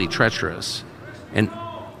utterly treacherous and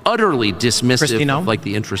utterly dismissive of like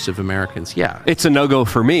the interests of Americans. Yeah, it's a no-go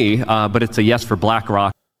for me, but it's a yes for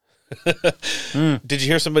BlackRock. Did you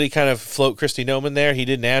hear somebody kind of float Kristi Noem there? He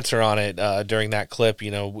didn't answer on it during that clip.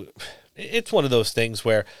 It's one of those things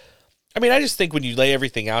where, I mean, I just think when you lay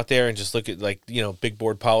everything out there and just look at big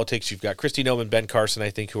board politics, you've got Kristi Noem and Ben Carson, I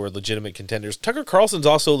think, who are legitimate contenders. Tucker Carlson's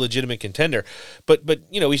also a legitimate contender, but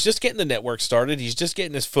he's just getting the network started. He's just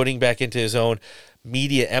getting his footing back into his own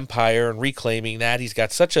media empire and reclaiming that. He's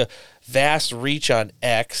got such a vast reach on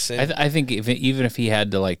X. And I think even if he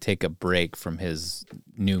had to take a break from his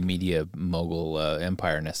new media mogul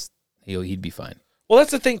empire-ness, he'd be fine. Well,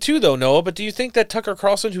 that's the thing, too, though, Noah. But do you think that Tucker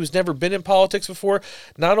Carlson, who's never been in politics before,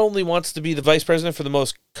 not only wants to be the vice president for the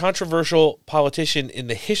most controversial politician in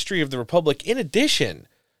the history of the Republic, in addition,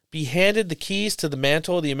 be handed the keys to the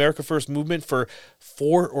mantle of the America First movement for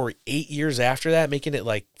 4 or 8 years after that, making it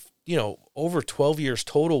over 12 years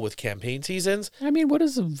total with campaign seasons? I mean, what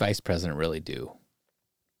does a vice president really do?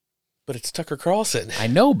 But it's Tucker Carlson. I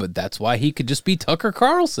know, but that's why he could just be Tucker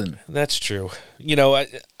Carlson. That's true.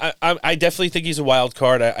 I definitely think he's a wild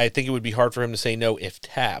card. I think it would be hard for him to say no if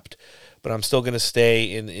tapped, but I'm still going to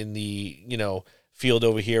stay in the field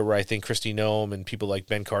over here where I think Kristi Noem and people like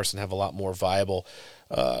Ben Carson have a lot more viable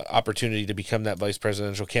opportunity to become that vice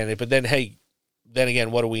presidential candidate. But then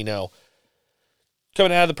again, what do we know?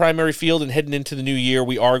 Coming out of the primary field and heading into the new year,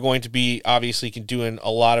 we are going to be obviously doing a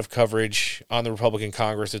lot of coverage on the Republican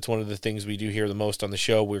Congress. It's one of the things we do here the most on the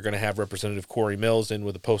show. We're going to have Representative Corey Mills in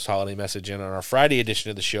with a post-holiday message in on our Friday edition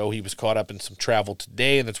of the show. He was caught up in some travel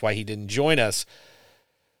today, and that's why he didn't join us.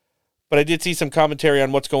 But I did see some commentary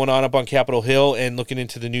on what's going on up on Capitol Hill and looking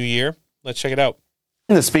into the new year. Let's check it out.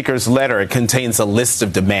 In the Speaker's letter, it contains a list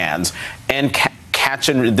of demands and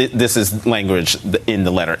this is language in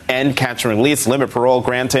the letter. End catch and release, limit parole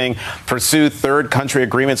granting, pursue third country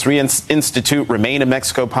agreements, reinstitute remain in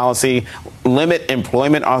Mexico policy, limit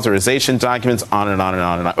employment authorization documents, on and on and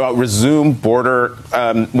on and on. Resume border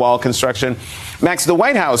wall construction. Max, the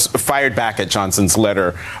White House fired back at Johnson's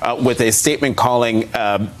letter with a statement calling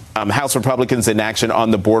House Republicans in action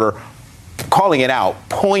on the border, calling it out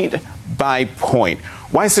point by point.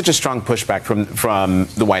 Why such a strong pushback from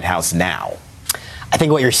the White House now? I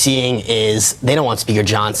think what you're seeing is they don't want Speaker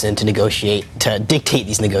Johnson to dictate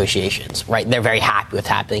these negotiations, right? They're very happy with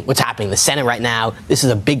what's happening in the Senate right now. This is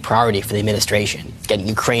a big priority for the administration, getting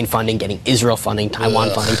Ukraine funding, getting Israel funding,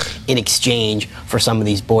 Taiwan funding in exchange for some of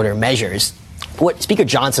these border measures. What Speaker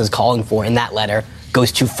Johnson is calling for in that letter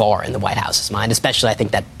goes too far in the White House's mind, especially I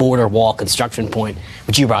think that border wall construction point,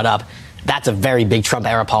 which you brought up. That's a very big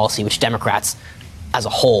Trump-era policy, which Democrats as a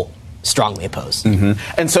whole strongly oppose.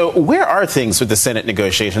 And so where are things with the Senate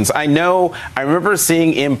negotiations? I remember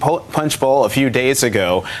seeing in Punch Bowl a few days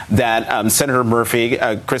ago that Senator Murphy,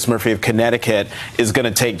 Chris Murphy of Connecticut, is going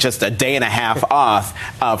to take just a day and a half off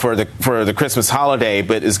for the Christmas holiday,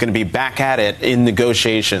 but is going to be back at it in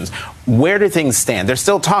negotiations. Where do things stand? They're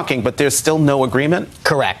still talking, but there's still no agreement?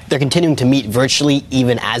 Correct. They're continuing to meet virtually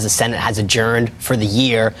even as the Senate has adjourned for the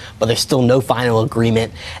year, but there's still no final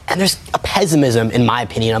agreement. And there's a pessimism, in my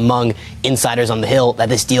opinion, among insiders on the Hill that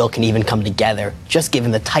this deal can even come together, just given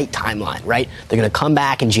the tight timeline, right? They're going to come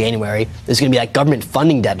back in January. There's going to be that government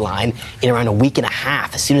funding deadline in around a week and a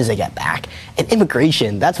half as soon as they get back. And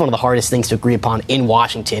immigration, that's one of the hardest things to agree upon in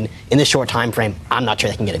Washington. In this short time frame, I'm not sure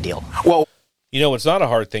they can get a deal. Well, you know, it's not a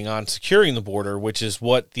hard thing on securing the border, which is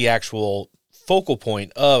what the actual focal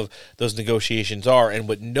point of those negotiations are, and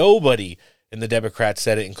what nobody in the Democrat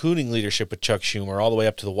Senate, including leadership with Chuck Schumer, all the way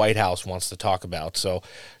up to the White House, wants to talk about. So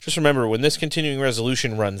just remember, when this continuing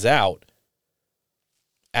resolution runs out,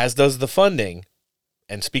 as does the funding,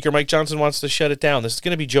 and Speaker Mike Johnson wants to shut it down, this is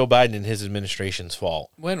going to be Joe Biden and his administration's fault.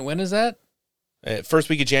 When is that? First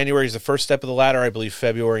week of January is the first step of the ladder. I believe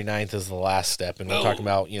February 9th is the last step. And we're talking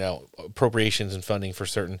about, appropriations and funding for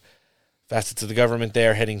certain facets of the government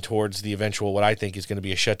there, heading towards the eventual, what I think is going to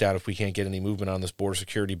be a shutdown if we can't get any movement on this border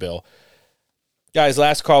security bill. Guys,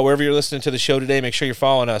 last call. Wherever you're listening to the show today, make sure you're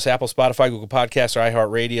following us. Apple, Spotify, Google Podcasts, or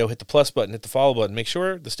iHeartRadio. Hit the plus button, hit the follow button. Make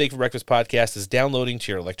sure the Steak for Breakfast podcast is downloading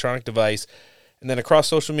to your electronic device. And then across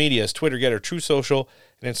social media, Twitter, Getter, True Social,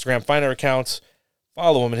 and Instagram. Find our accounts.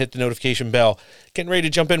 Follow them and hit the notification bell. Getting ready to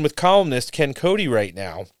jump in with columnist Ken Cody right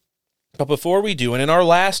now. But before we do, and in our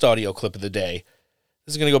last audio clip of the day,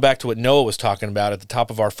 this is going to go back to what Noah was talking about at the top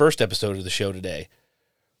of our first episode of the show today.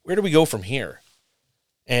 Where do we go from here?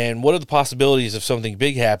 And what are the possibilities of something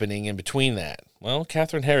big happening in between that? Well,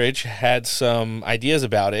 Catherine Herridge had some ideas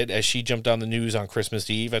about it as she jumped on the news on Christmas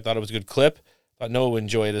Eve. I thought it was a good clip. Thought Noah would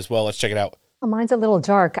enjoy it as well. Let's check it out. Well, mine's a little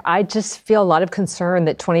dark. I just feel a lot of concern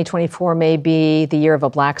that 2024 may be the year of a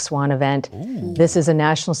black swan event. Ooh. This is a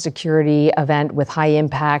national security event with high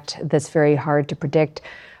impact that's very hard to predict.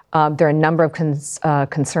 There are a number of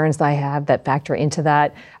concerns that I have that factor into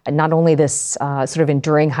that. Not only this sort of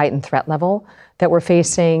enduring heightened threat level that we're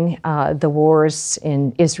facing, the wars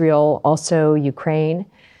in Israel, also Ukraine.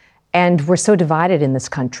 And we're so divided in this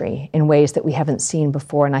country in ways that we haven't seen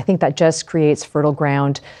before. And I think that just creates fertile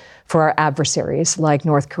ground for our adversaries like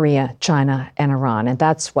North Korea, China, and Iran. And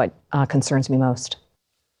that's what concerns me most.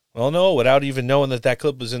 Well, no, without even knowing that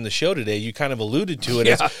clip was in the show today, you kind of alluded to it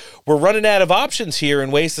as we're running out of options here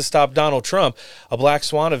and ways to stop Donald Trump. A black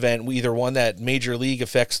swan event, either one that major league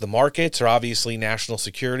affects the markets or obviously national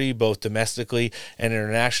security, both domestically and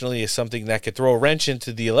internationally, is something that could throw a wrench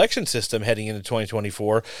into the election system heading into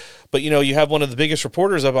 2024. But, you have one of the biggest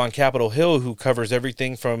reporters up on Capitol Hill who covers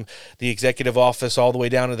everything from the executive office all the way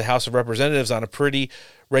down to the House of Representatives on a pretty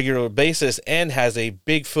regular basis and has a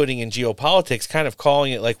big footing in geopolitics, kind of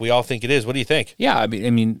calling it like we all think it is. What do you think? Yeah, I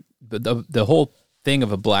mean, the whole thing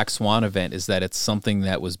of a black swan event is that it's something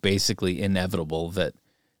that was basically inevitable, that,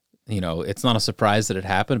 it's not a surprise that it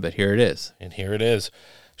happened, but here it is. And here it is.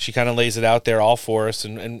 She kind of lays it out there all for us.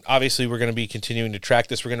 And obviously we're going to be continuing to track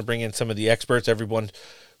this. We're going to bring in some of the experts, everyone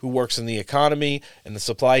who works in the economy and the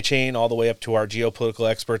supply chain, all the way up to our geopolitical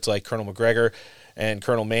experts like Colonel McGregor and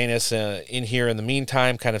Colonel Manus in here in the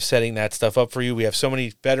meantime, kind of setting that stuff up for you. We have so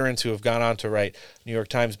many veterans who have gone on to write New York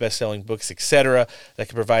Times bestselling books, etc., that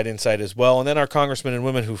can provide insight as well. And then our congressmen and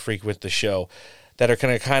women who frequent the show that are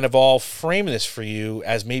going to kind of all frame this for you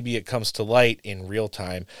as maybe it comes to light in real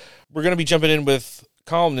time. We're going to be jumping in with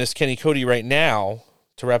columnist Kenny Cody right now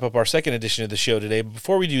to wrap up our second edition of the show today. But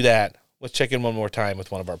before we do that, let's check in one more time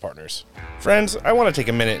with one of our partners. Friends, I want to take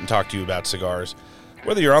a minute and talk to you about cigars.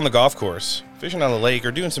 Whether you're on the golf course, fishing on the lake,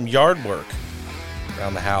 or doing some yard work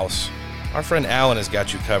around the house, our friend Alan has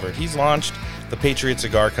got you covered. He's launched the Patriot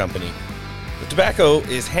Cigar Company. The tobacco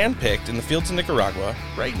is hand-picked in the fields of Nicaragua,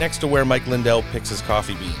 right next to where Mike Lindell picks his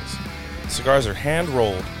coffee beans. The cigars are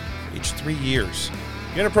hand-rolled, aged 3 years.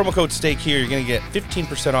 If you enter promo code STEAK here, you're going to get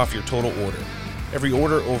 15% off your total order. Every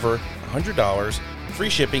order over $100, free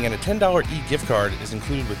shipping, and a $10 e-gift card is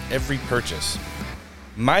included with every purchase.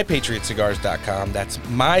 MyPatriotCigars.com, that's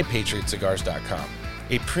MyPatriotCigars.com,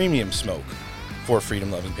 a premium smoke for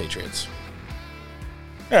freedom-loving patriots.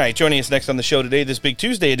 All right, joining us next on the show today, this big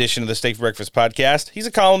Tuesday edition of the Steak for Breakfast podcast. He's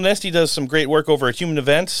a columnist. He does some great work over at Human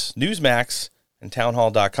Events, Newsmax, and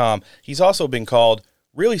Townhall.com. He's also been called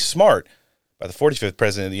really smart by the 45th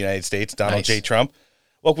President of the United States, Donald J. Trump.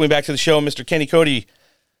 Welcome back to the show, Mr. Kenny Cody.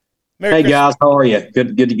 Hey guys, how are you?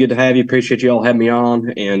 Good to have you. Appreciate you all having me on,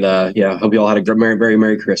 and hope you all had a very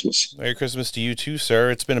Merry Christmas. Merry Christmas to you too, sir.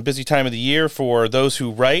 It's been a busy time of the year for those who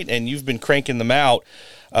write, and you've been cranking them out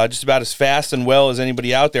just about as fast and well as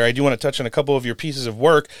anybody out there. I do want to touch on a couple of your pieces of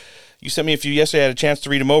work. You sent me a few yesterday. I had a chance to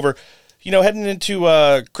read them over. You know, heading into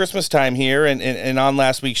Christmas time here, and on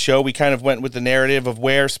last week's show, we kind of went with the narrative of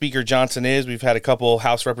where Speaker Johnson is. We've had a couple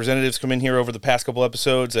House representatives come in here over the past couple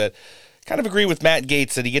episodes that kind of agree with Matt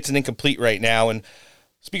Gaetz that he gets an incomplete right now, and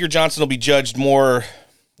Speaker Johnson will be judged more,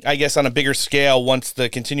 I guess, on a bigger scale once the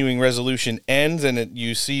continuing resolution ends, and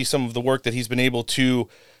you see some of the work that he's been able to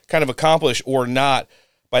kind of accomplish or not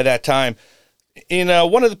by that time. In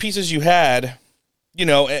one of the pieces you had, you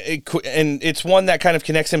know, and it's one that kind of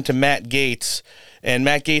connects him to Matt Gaetz, and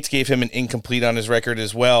Matt Gaetz gave him an incomplete on his record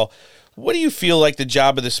as well. What do you feel like the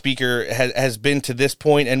job of the speaker has been to this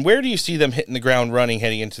point, and where do you see them hitting the ground running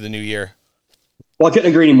heading into the new year? Well, I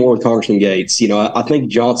couldn't agree any more with Congressman Gaetz. You know, I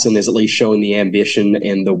think Johnson is at least showing the ambition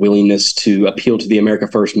and the willingness to appeal to the America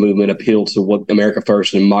First movement, appeal to what America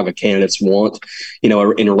First and MAGA candidates want, you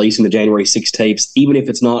know, in releasing the January 6 tapes, even if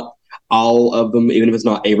it's not all of them, even if it's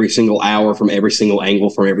not every single hour from every single angle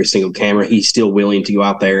from every single camera, he's still willing to go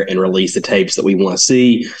out there and release the tapes that we want to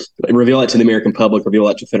see, and reveal that to the American public, reveal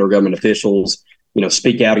that to federal government officials, you know,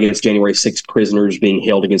 speak out against January 6 prisoners being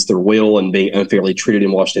held against their will and being unfairly treated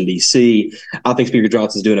in Washington, D.C. I think Speaker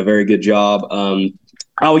Johnson's doing a very good job.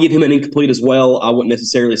 I would give him an incomplete as well. I wouldn't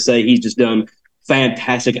necessarily say he's just done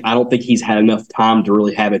fantastic. I don't think he's had enough time to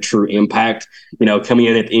really have a true impact. You know, coming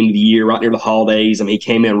in at the end of the year, right near the holidays. I mean, he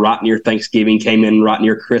came in right near Thanksgiving, came in right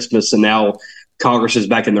near Christmas, and now Congress is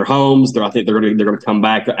back in their homes. I think they're going to come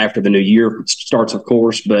back after the new year starts, of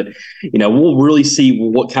course. But, you know, we'll really see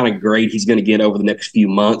what kind of grade he's going to get over the next few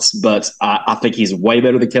months. But I think he's way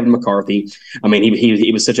better than Kevin McCarthy. I mean,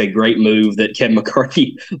 he was such a great move that Kevin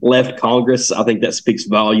McCarthy left Congress. I think that speaks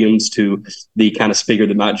volumes to the kind of speaker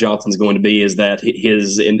that Matt Johnson's going to be, is that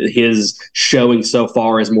his showing so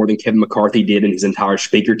far is more than Kevin McCarthy did in his entire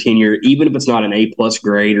speaker tenure. Even if it's not an A+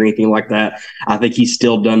 grade or anything like that, I think he's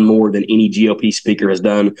still done more than any GOP speaker has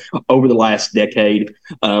done over the last decade,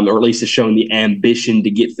 or at least has shown the ambition to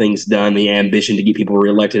get things done, the ambition to get people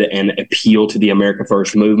reelected and appeal to the America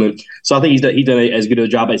First movement. So I think he's done as good a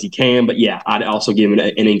job as he can. But yeah, I'd also give him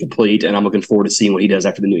an incomplete, and I'm looking forward to seeing what he does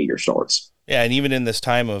after the new year starts. Yeah, and even in this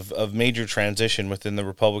time of major transition within the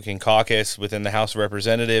Republican caucus, within the House of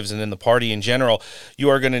Representatives, and in the party in general, you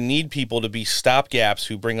are going to need people to be stopgaps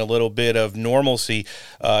who bring a little bit of normalcy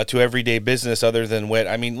to everyday business other than wit.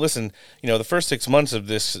 I mean, listen, you know, the first 6 months of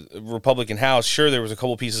this Republican House, sure, there was a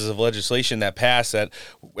couple pieces of legislation that passed that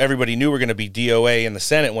everybody knew were going to be DOA in the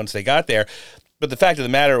Senate once they got there. But the fact of the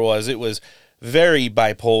matter was, it was very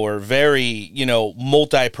bipolar, very, you know,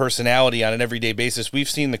 multi-personality on an everyday basis. We've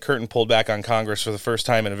seen the curtain pulled back on Congress for the first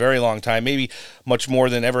time in a very long time, maybe much more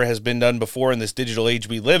than ever has been done before in this digital age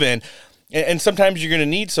we live in. And sometimes you're going to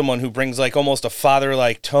need someone who brings like almost a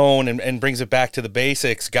father-like tone and brings it back to the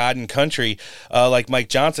basics, God and country, like Mike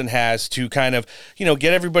Johnson has, to kind of, you know,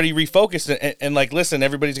 get everybody refocused and like, listen,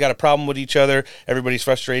 everybody's got a problem with each other. Everybody's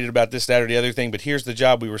frustrated about this, that, or the other thing. But here's the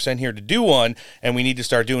job. We were sent here to do one, and we need to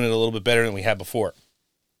start doing it a little bit better than we had before.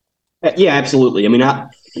 Yeah, absolutely. I mean,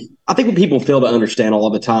 I think what people fail to understand all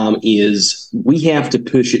of the time is we have to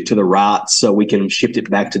push it to the right so we can shift it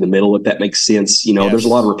back to the middle, if that makes sense. You know, There's a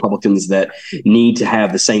lot of Republicans that need to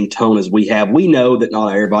have the same tone as we have. We know that not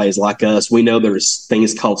everybody is like us. We know there's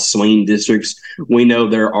things called swing districts. We know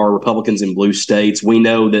there are Republicans in blue states. We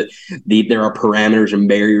know that there are parameters and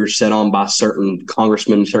barriers set on by certain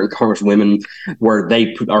congressmen, certain congresswomen, where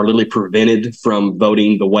they are literally prevented from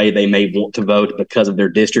voting the way they may want to vote because of their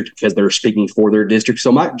district, because they're speaking for their district.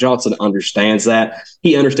 So Mike Johnson understands that.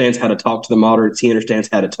 He understands how to talk to the moderates. He understands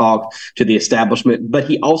how to talk to the establishment, but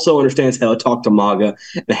he also understands how to talk to MAGA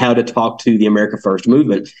and how to talk to the America First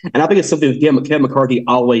movement. And I think it's something that Kevin McCarthy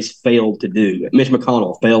always failed to do. Mitch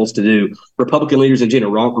McConnell fails to do. Republican leaders in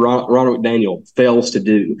general, Ronald McDaniel fails to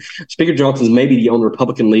do. Speaker Johnson is maybe the only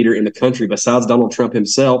Republican leader in the country besides Donald Trump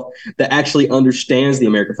himself that actually understands the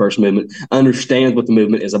America First movement, understands what the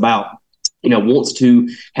movement is about. You know, wants to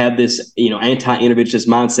have this, you know, anti-interventionist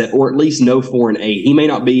mindset, or at least no foreign aid. He may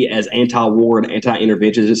not be as anti-war and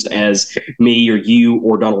anti-interventionist as me or you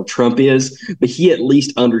or Donald Trump is, but he at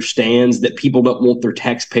least understands that people don't want their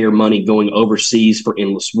taxpayer money going overseas for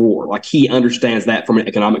endless war. Like, he understands that from an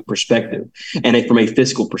economic perspective and from a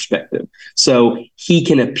fiscal perspective. So he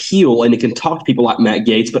can appeal and he can talk to people like Matt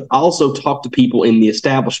Gaetz, but also talk to people in the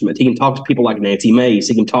establishment. He can talk to people like Nancy Mace.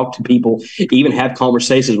 He can talk to people, even have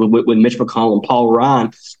conversations with Mitch McConnell McConnell and Paul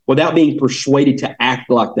Ryan without being persuaded to act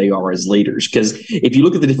like they are as leaders. Because if you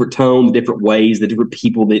look at the different tone, the different ways, the different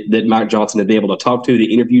people that Mike Johnson has been able to talk to,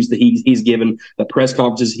 the interviews that he's given, the press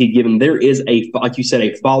conferences he's given, there is like you said,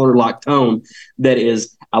 a father-like tone that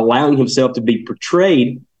is allowing himself to be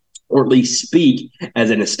portrayed, or at least speak, as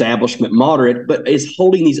an establishment moderate, but is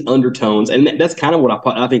holding these undertones. And that's kind of what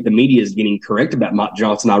I think the media is getting correct about Mike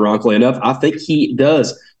Johnson, ironically enough. I think he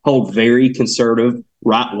does hold very conservative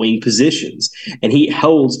right-wing positions, and he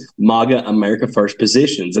holds MAGA America First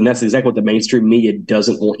positions, and that's exactly what the mainstream media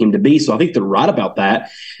doesn't want him to be. So I think they're right about that,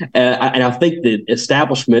 and I think the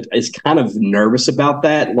establishment is kind of nervous about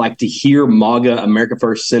that, like to hear MAGA America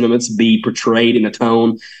First sentiments be portrayed in a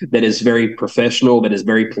tone that is very professional, that is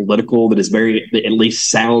very political, that at least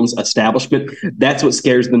sounds establishment. That's what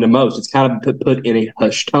scares them the most. It's kind of put in a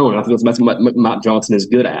hushed tone. I think that's what Mike Johnson is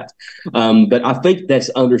good at, but I think that's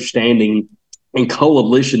understanding and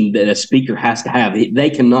coalition that a speaker has to have. They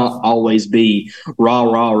cannot always be rah,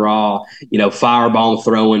 firebomb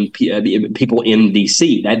throwing people in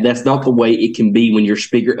D.C. That's not the way it can be when you're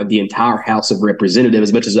Speaker of the entire House of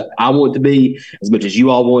Representatives. As much as I want it to be, as much as you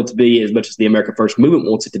all want it to be, as much as the America First movement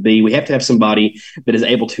wants it to be, we have to have somebody that is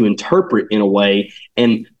able to interpret in a way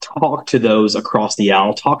and talk to those across the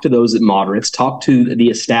aisle, talk to those at moderates, talk to the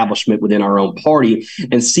establishment within our own party,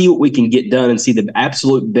 and see what we can get done and see the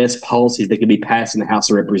absolute best policies that can be passed in the House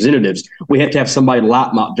of Representatives. We have to have somebody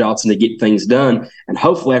like Mike Johnson to get things done. And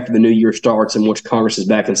hopefully after the new year starts and once Congress is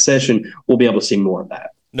back in session, we'll be able to see more of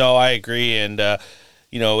that. No, I agree. And,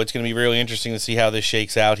 it's going to be really interesting to see how this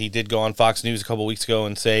shakes out. He did go on Fox News a couple weeks ago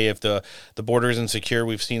and say if the border isn't secure,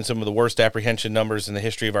 we've seen some of the worst apprehension numbers in the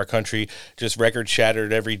history of our country, just record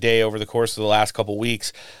shattered every day over the course of the last couple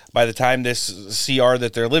weeks. By the time this CR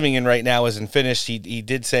that they're living in right now isn't finished, he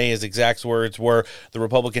did say his exact words were the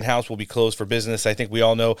Republican House will be closed for business. I think we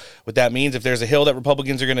all know what that means. If there's a hill that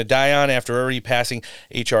Republicans are going to die on after already passing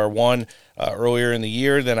H.R. 1 earlier in the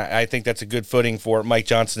year, then I think that's a good footing for Mike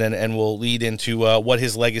Johnson and will lead into what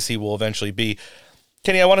his legacy will eventually be.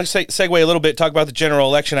 Kenny, I want to segue a little bit, talk about the general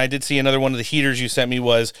election. I did see another one of the heaters you sent me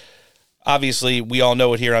was, obviously, we all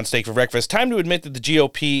know it here on Steak for Breakfast. Time to admit that the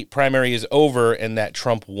GOP primary is over and that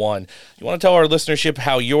Trump won. You want to tell our listenership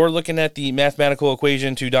how you're looking at the mathematical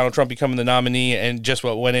equation to Donald Trump becoming the nominee and just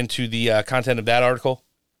what went into the content of that article?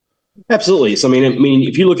 Absolutely. So, I mean,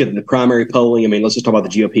 if you look at the primary polling, let's just talk about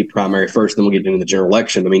the GOP primary first, then we'll get into the general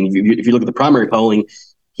election. If you look at the primary polling,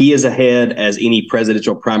 he is ahead as any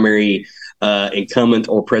presidential primary incumbent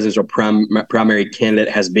or presidential primary candidate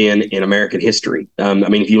has been in American history.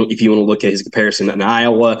 If you want to look at his comparison in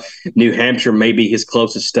Iowa, New Hampshire may be his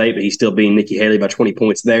closest state, but he's still beating Nikki Haley by 20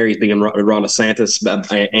 points there. He's beating Ron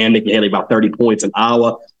DeSantis and Nikki Haley by 30 points in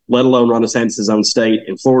Iowa, let alone Ron DeSantis' own state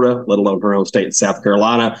in Florida, let alone her own state in South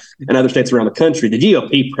Carolina and other states around the country. The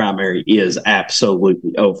GOP primary is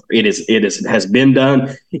absolutely over. It has been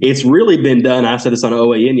done. It's really been done. I said this on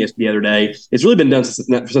OAN the other day. It's really been done since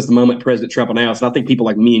the moment President Trump announced. And I think people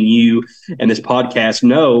like me and you and this podcast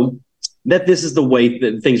know that this is the way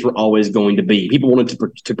that things were always going to be. People wanted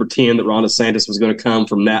to pretend that Ron DeSantis was going to come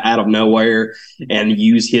from out of nowhere and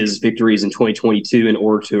use his victories in 2022 in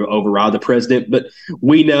order to override the president. But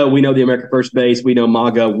we know the America First base. We know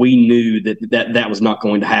MAGA. We knew that was not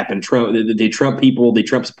going to happen. The Trump people, the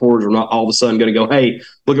Trump supporters are not all of a sudden going to go, hey,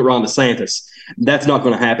 look at Ron DeSantis. That's not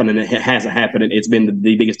going to happen, and it hasn't happened. It's been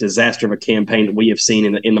the biggest disaster of a campaign that we have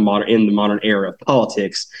seen in the modern era of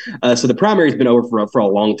politics. So the primary has been over for a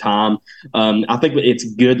long time. I think it's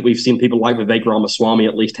good that we've seen people like Vivek Ramaswamy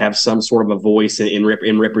at least have some sort of a voice in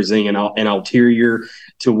representing an ulterior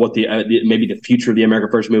to what maybe the future of the America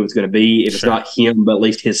First movement is going to be. If it's not him, but at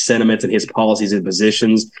least his sentiments and his policies and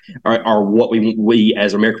positions are what we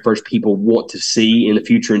as America First people want to see in the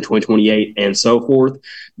future in 2028 and so forth.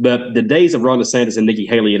 But the days of Ron DeSantis and Nikki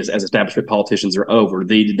Haley as establishment politicians are over.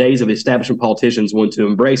 The days of establishment politicians want to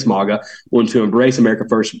embrace MAGA, want to embrace America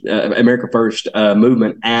First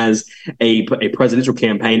movement as a presidential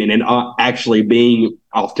campaign, and then actually being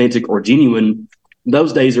authentic or genuine.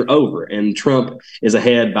 Those days are over, and Trump is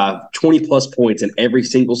ahead by 20 plus points in every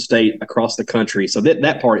single state across the country. So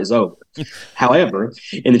that part is over. However,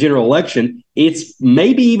 in the general election, it's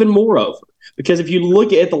maybe even more over. Because if you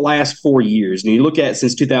look at the last 4 years, and you look at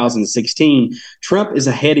since 2016, Trump is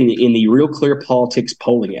ahead in the Real Clear Politics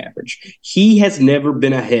polling average. He has never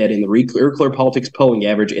been ahead in the Real Clear Politics polling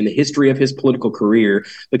average in the history of his political career,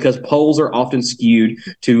 because polls are often skewed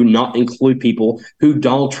to not include people who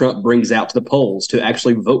Donald Trump brings out to the polls to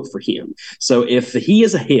actually vote for him. So if he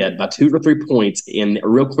is ahead by 2 to 3 points in a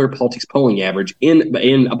Real Clear Politics polling average in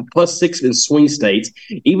 +6 in swing states,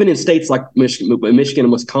 even in states like Michigan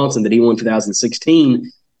and Wisconsin that he won in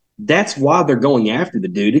 2016, that's why they're going after the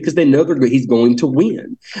dude, because they know he's going to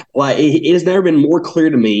win. Like, it has never been more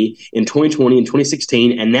clear to me in 2020 and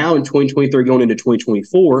 2016, and now in 2023 going into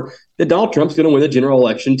 2024, that Donald Trump's going to win the general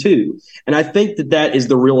election too. And I think that is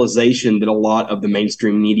the realization that a lot of the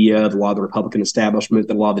mainstream media, a lot of the Republican establishment,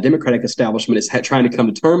 that a lot of the Democratic establishment is trying to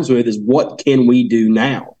come to terms with, is what can we do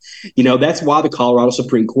now? That's why the Colorado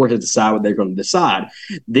Supreme Court has decided what they're going to decide.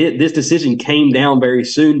 This decision came down very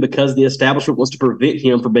soon because the establishment wants to prevent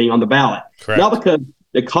him from being on the ballot. Correct. Not because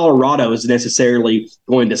Colorado is necessarily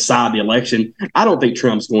going to decide the election. I don't think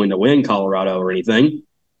Trump's going to win Colorado or anything.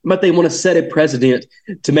 But they want to set a precedent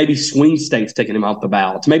to maybe swing states taking him off the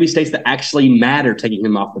ballot, to maybe states that actually matter taking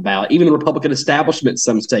him off the ballot. Even the Republican establishment,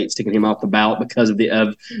 some states taking him off the ballot because of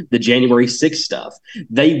the January 6th stuff.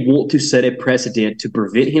 They want to set a precedent to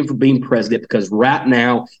prevent him from being president, because right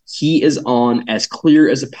now he is on as clear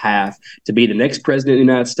as a path to be the next president of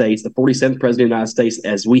the United States, the 47th president of the United States,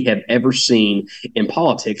 as we have ever seen in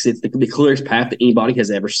politics. It's the clearest path that anybody has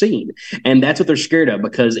ever seen. And that's what they're scared of,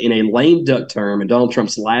 because in a lame duck term, and Donald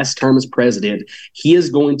Trump's last term as president, he is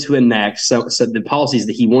going to enact so the policies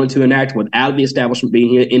that he wanted to enact without the establishment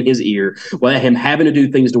being in his ear, without him having to do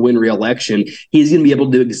things to win re-election. He's going to be able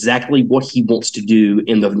to do exactly what he wants to do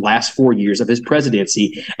in the last 4 years of his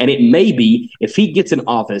presidency. And it may be, if he gets in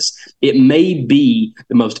office, it may be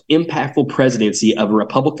the most impactful presidency of a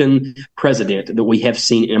Republican president that we have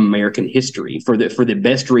seen in American history, for the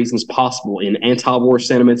best reasons possible, in anti-war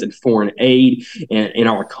sentiments and foreign aid and in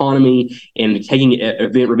our economy and taking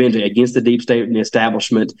revenge against the deep state and the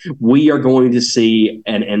establishment. We are going to see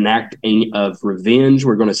an enacting of revenge.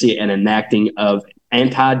 We're going to see an enacting of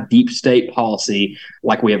anti-deep state policy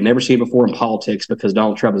like we have never seen before in politics, because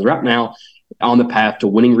Donald Trump is right now on the path to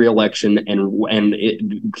winning re-election and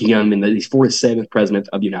becoming the 47th president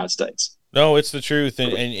of the United States. No, it's the truth.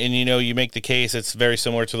 And you make the case. It's very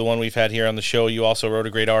similar to the one we've had here on the show. You also wrote a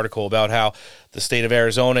great article about how the state of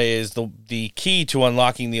Arizona is the key to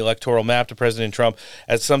unlocking the electoral map to President Trump,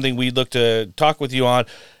 as something we'd look to talk with you on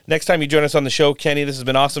next time you join us on the show. Kenny, this has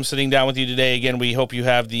been awesome sitting down with you today. Again, we hope you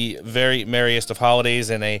have the very merriest of holidays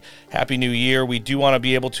and a happy new year. We do want to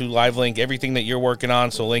be able to live link everything that you're working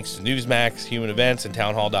on, so links to Newsmax, Human Events, and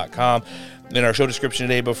townhall.com in our show description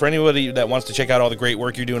today. But for anybody that wants to check out all the great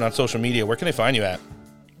work you're doing on social media, where can they find you at?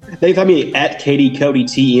 They can find me at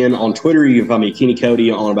KDCodyTN on Twitter. You can find me at Kenny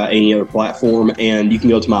Cody on about any other platform. And you can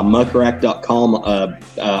go to my muckrack.com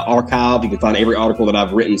archive. You can find every article that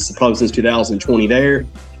I've written probably since 2020 there. If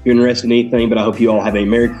you're interested in anything, but I hope you all have a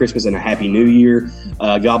Merry Christmas and a Happy New Year.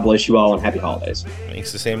 God bless you all and Happy Holidays.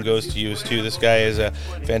 Thanks. The same goes to you, too. This guy is a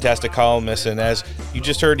fantastic columnist. And as you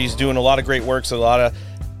just heard, he's doing a lot of great work, so a lot of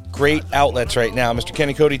great outlets right now. Mr.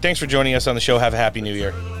 Kenny Cody, thanks for joining us on the show. Have a Happy New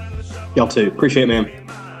Year. Y'all too. Appreciate it,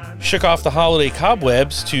 man. Shook off the holiday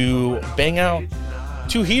cobwebs to bang out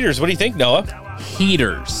 2 heaters. What do you think, Noah?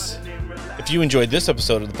 Heaters. If you enjoyed this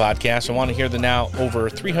episode of the podcast and want to hear the now over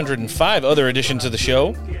 305 other editions of the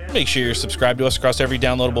show, make sure you're subscribed to us across every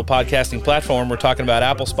downloadable podcasting platform. We're talking about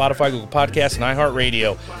Apple, Spotify, Google Podcasts, and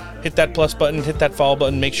iHeartRadio. Hit that plus button, hit that follow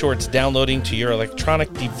button, make sure it's downloading to your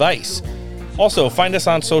electronic device. Also, find us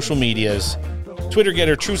on social medias, Twitter,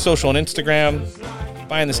 Getter, True Social, and Instagram.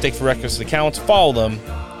 Buying the Steak for Breakfast accounts, follow them,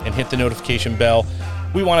 and hit the notification bell.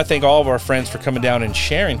 We want to thank all of our friends for coming down and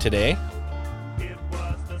sharing today.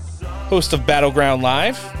 Host of Battleground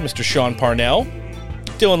Live, Mr. Sean Parnell.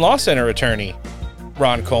 Dillon Law Center attorney,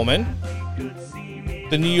 Ron Coleman.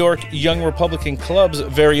 The New York Young Republican Club's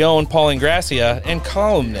very own Paul Ingrassia, and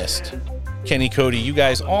columnist Kenny Cody. You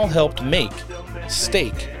guys all helped make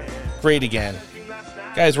Steak great again.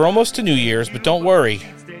 Guys, we're almost to New Year's, but don't worry.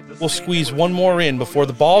 We'll squeeze one more in before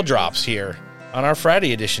the ball drops here on our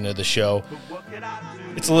Friday edition of the show.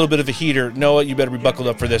 It's a little bit of a heater. Noah, you better be buckled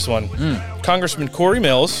up for this one. Congressman Corey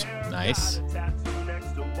Mills. Nice.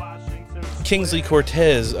 Kingsley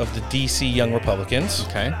Cortez of the D.C. Young Republicans.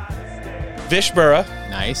 Okay. Vish Burra.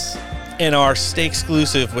 Nice. And our Steak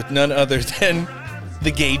exclusive with none other than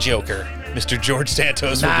the gay Joker, Mr. George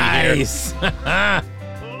Santos will be here.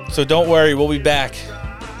 So don't worry, we'll be back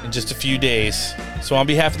in just a few days. So on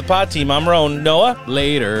behalf of the pod team, I'm Roan. Noah.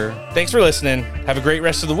 Later. Thanks for listening. Have a great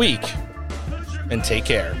rest of the week. and take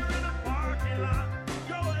care.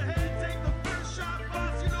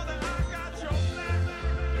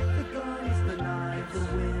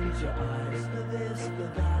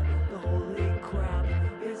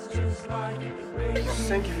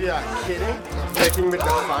 Think we are kidding? Taking with the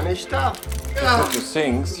funny stuff? What you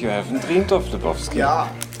think? You haven't dreamed of Lebowski.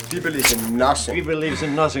 Yeah, he believes in nothing. He believes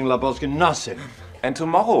in nothing, Lebowski, nothing. And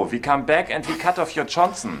tomorrow we come back and we cut off your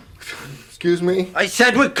Johnson. Excuse me? I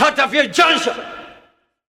said we cut off your Johnson!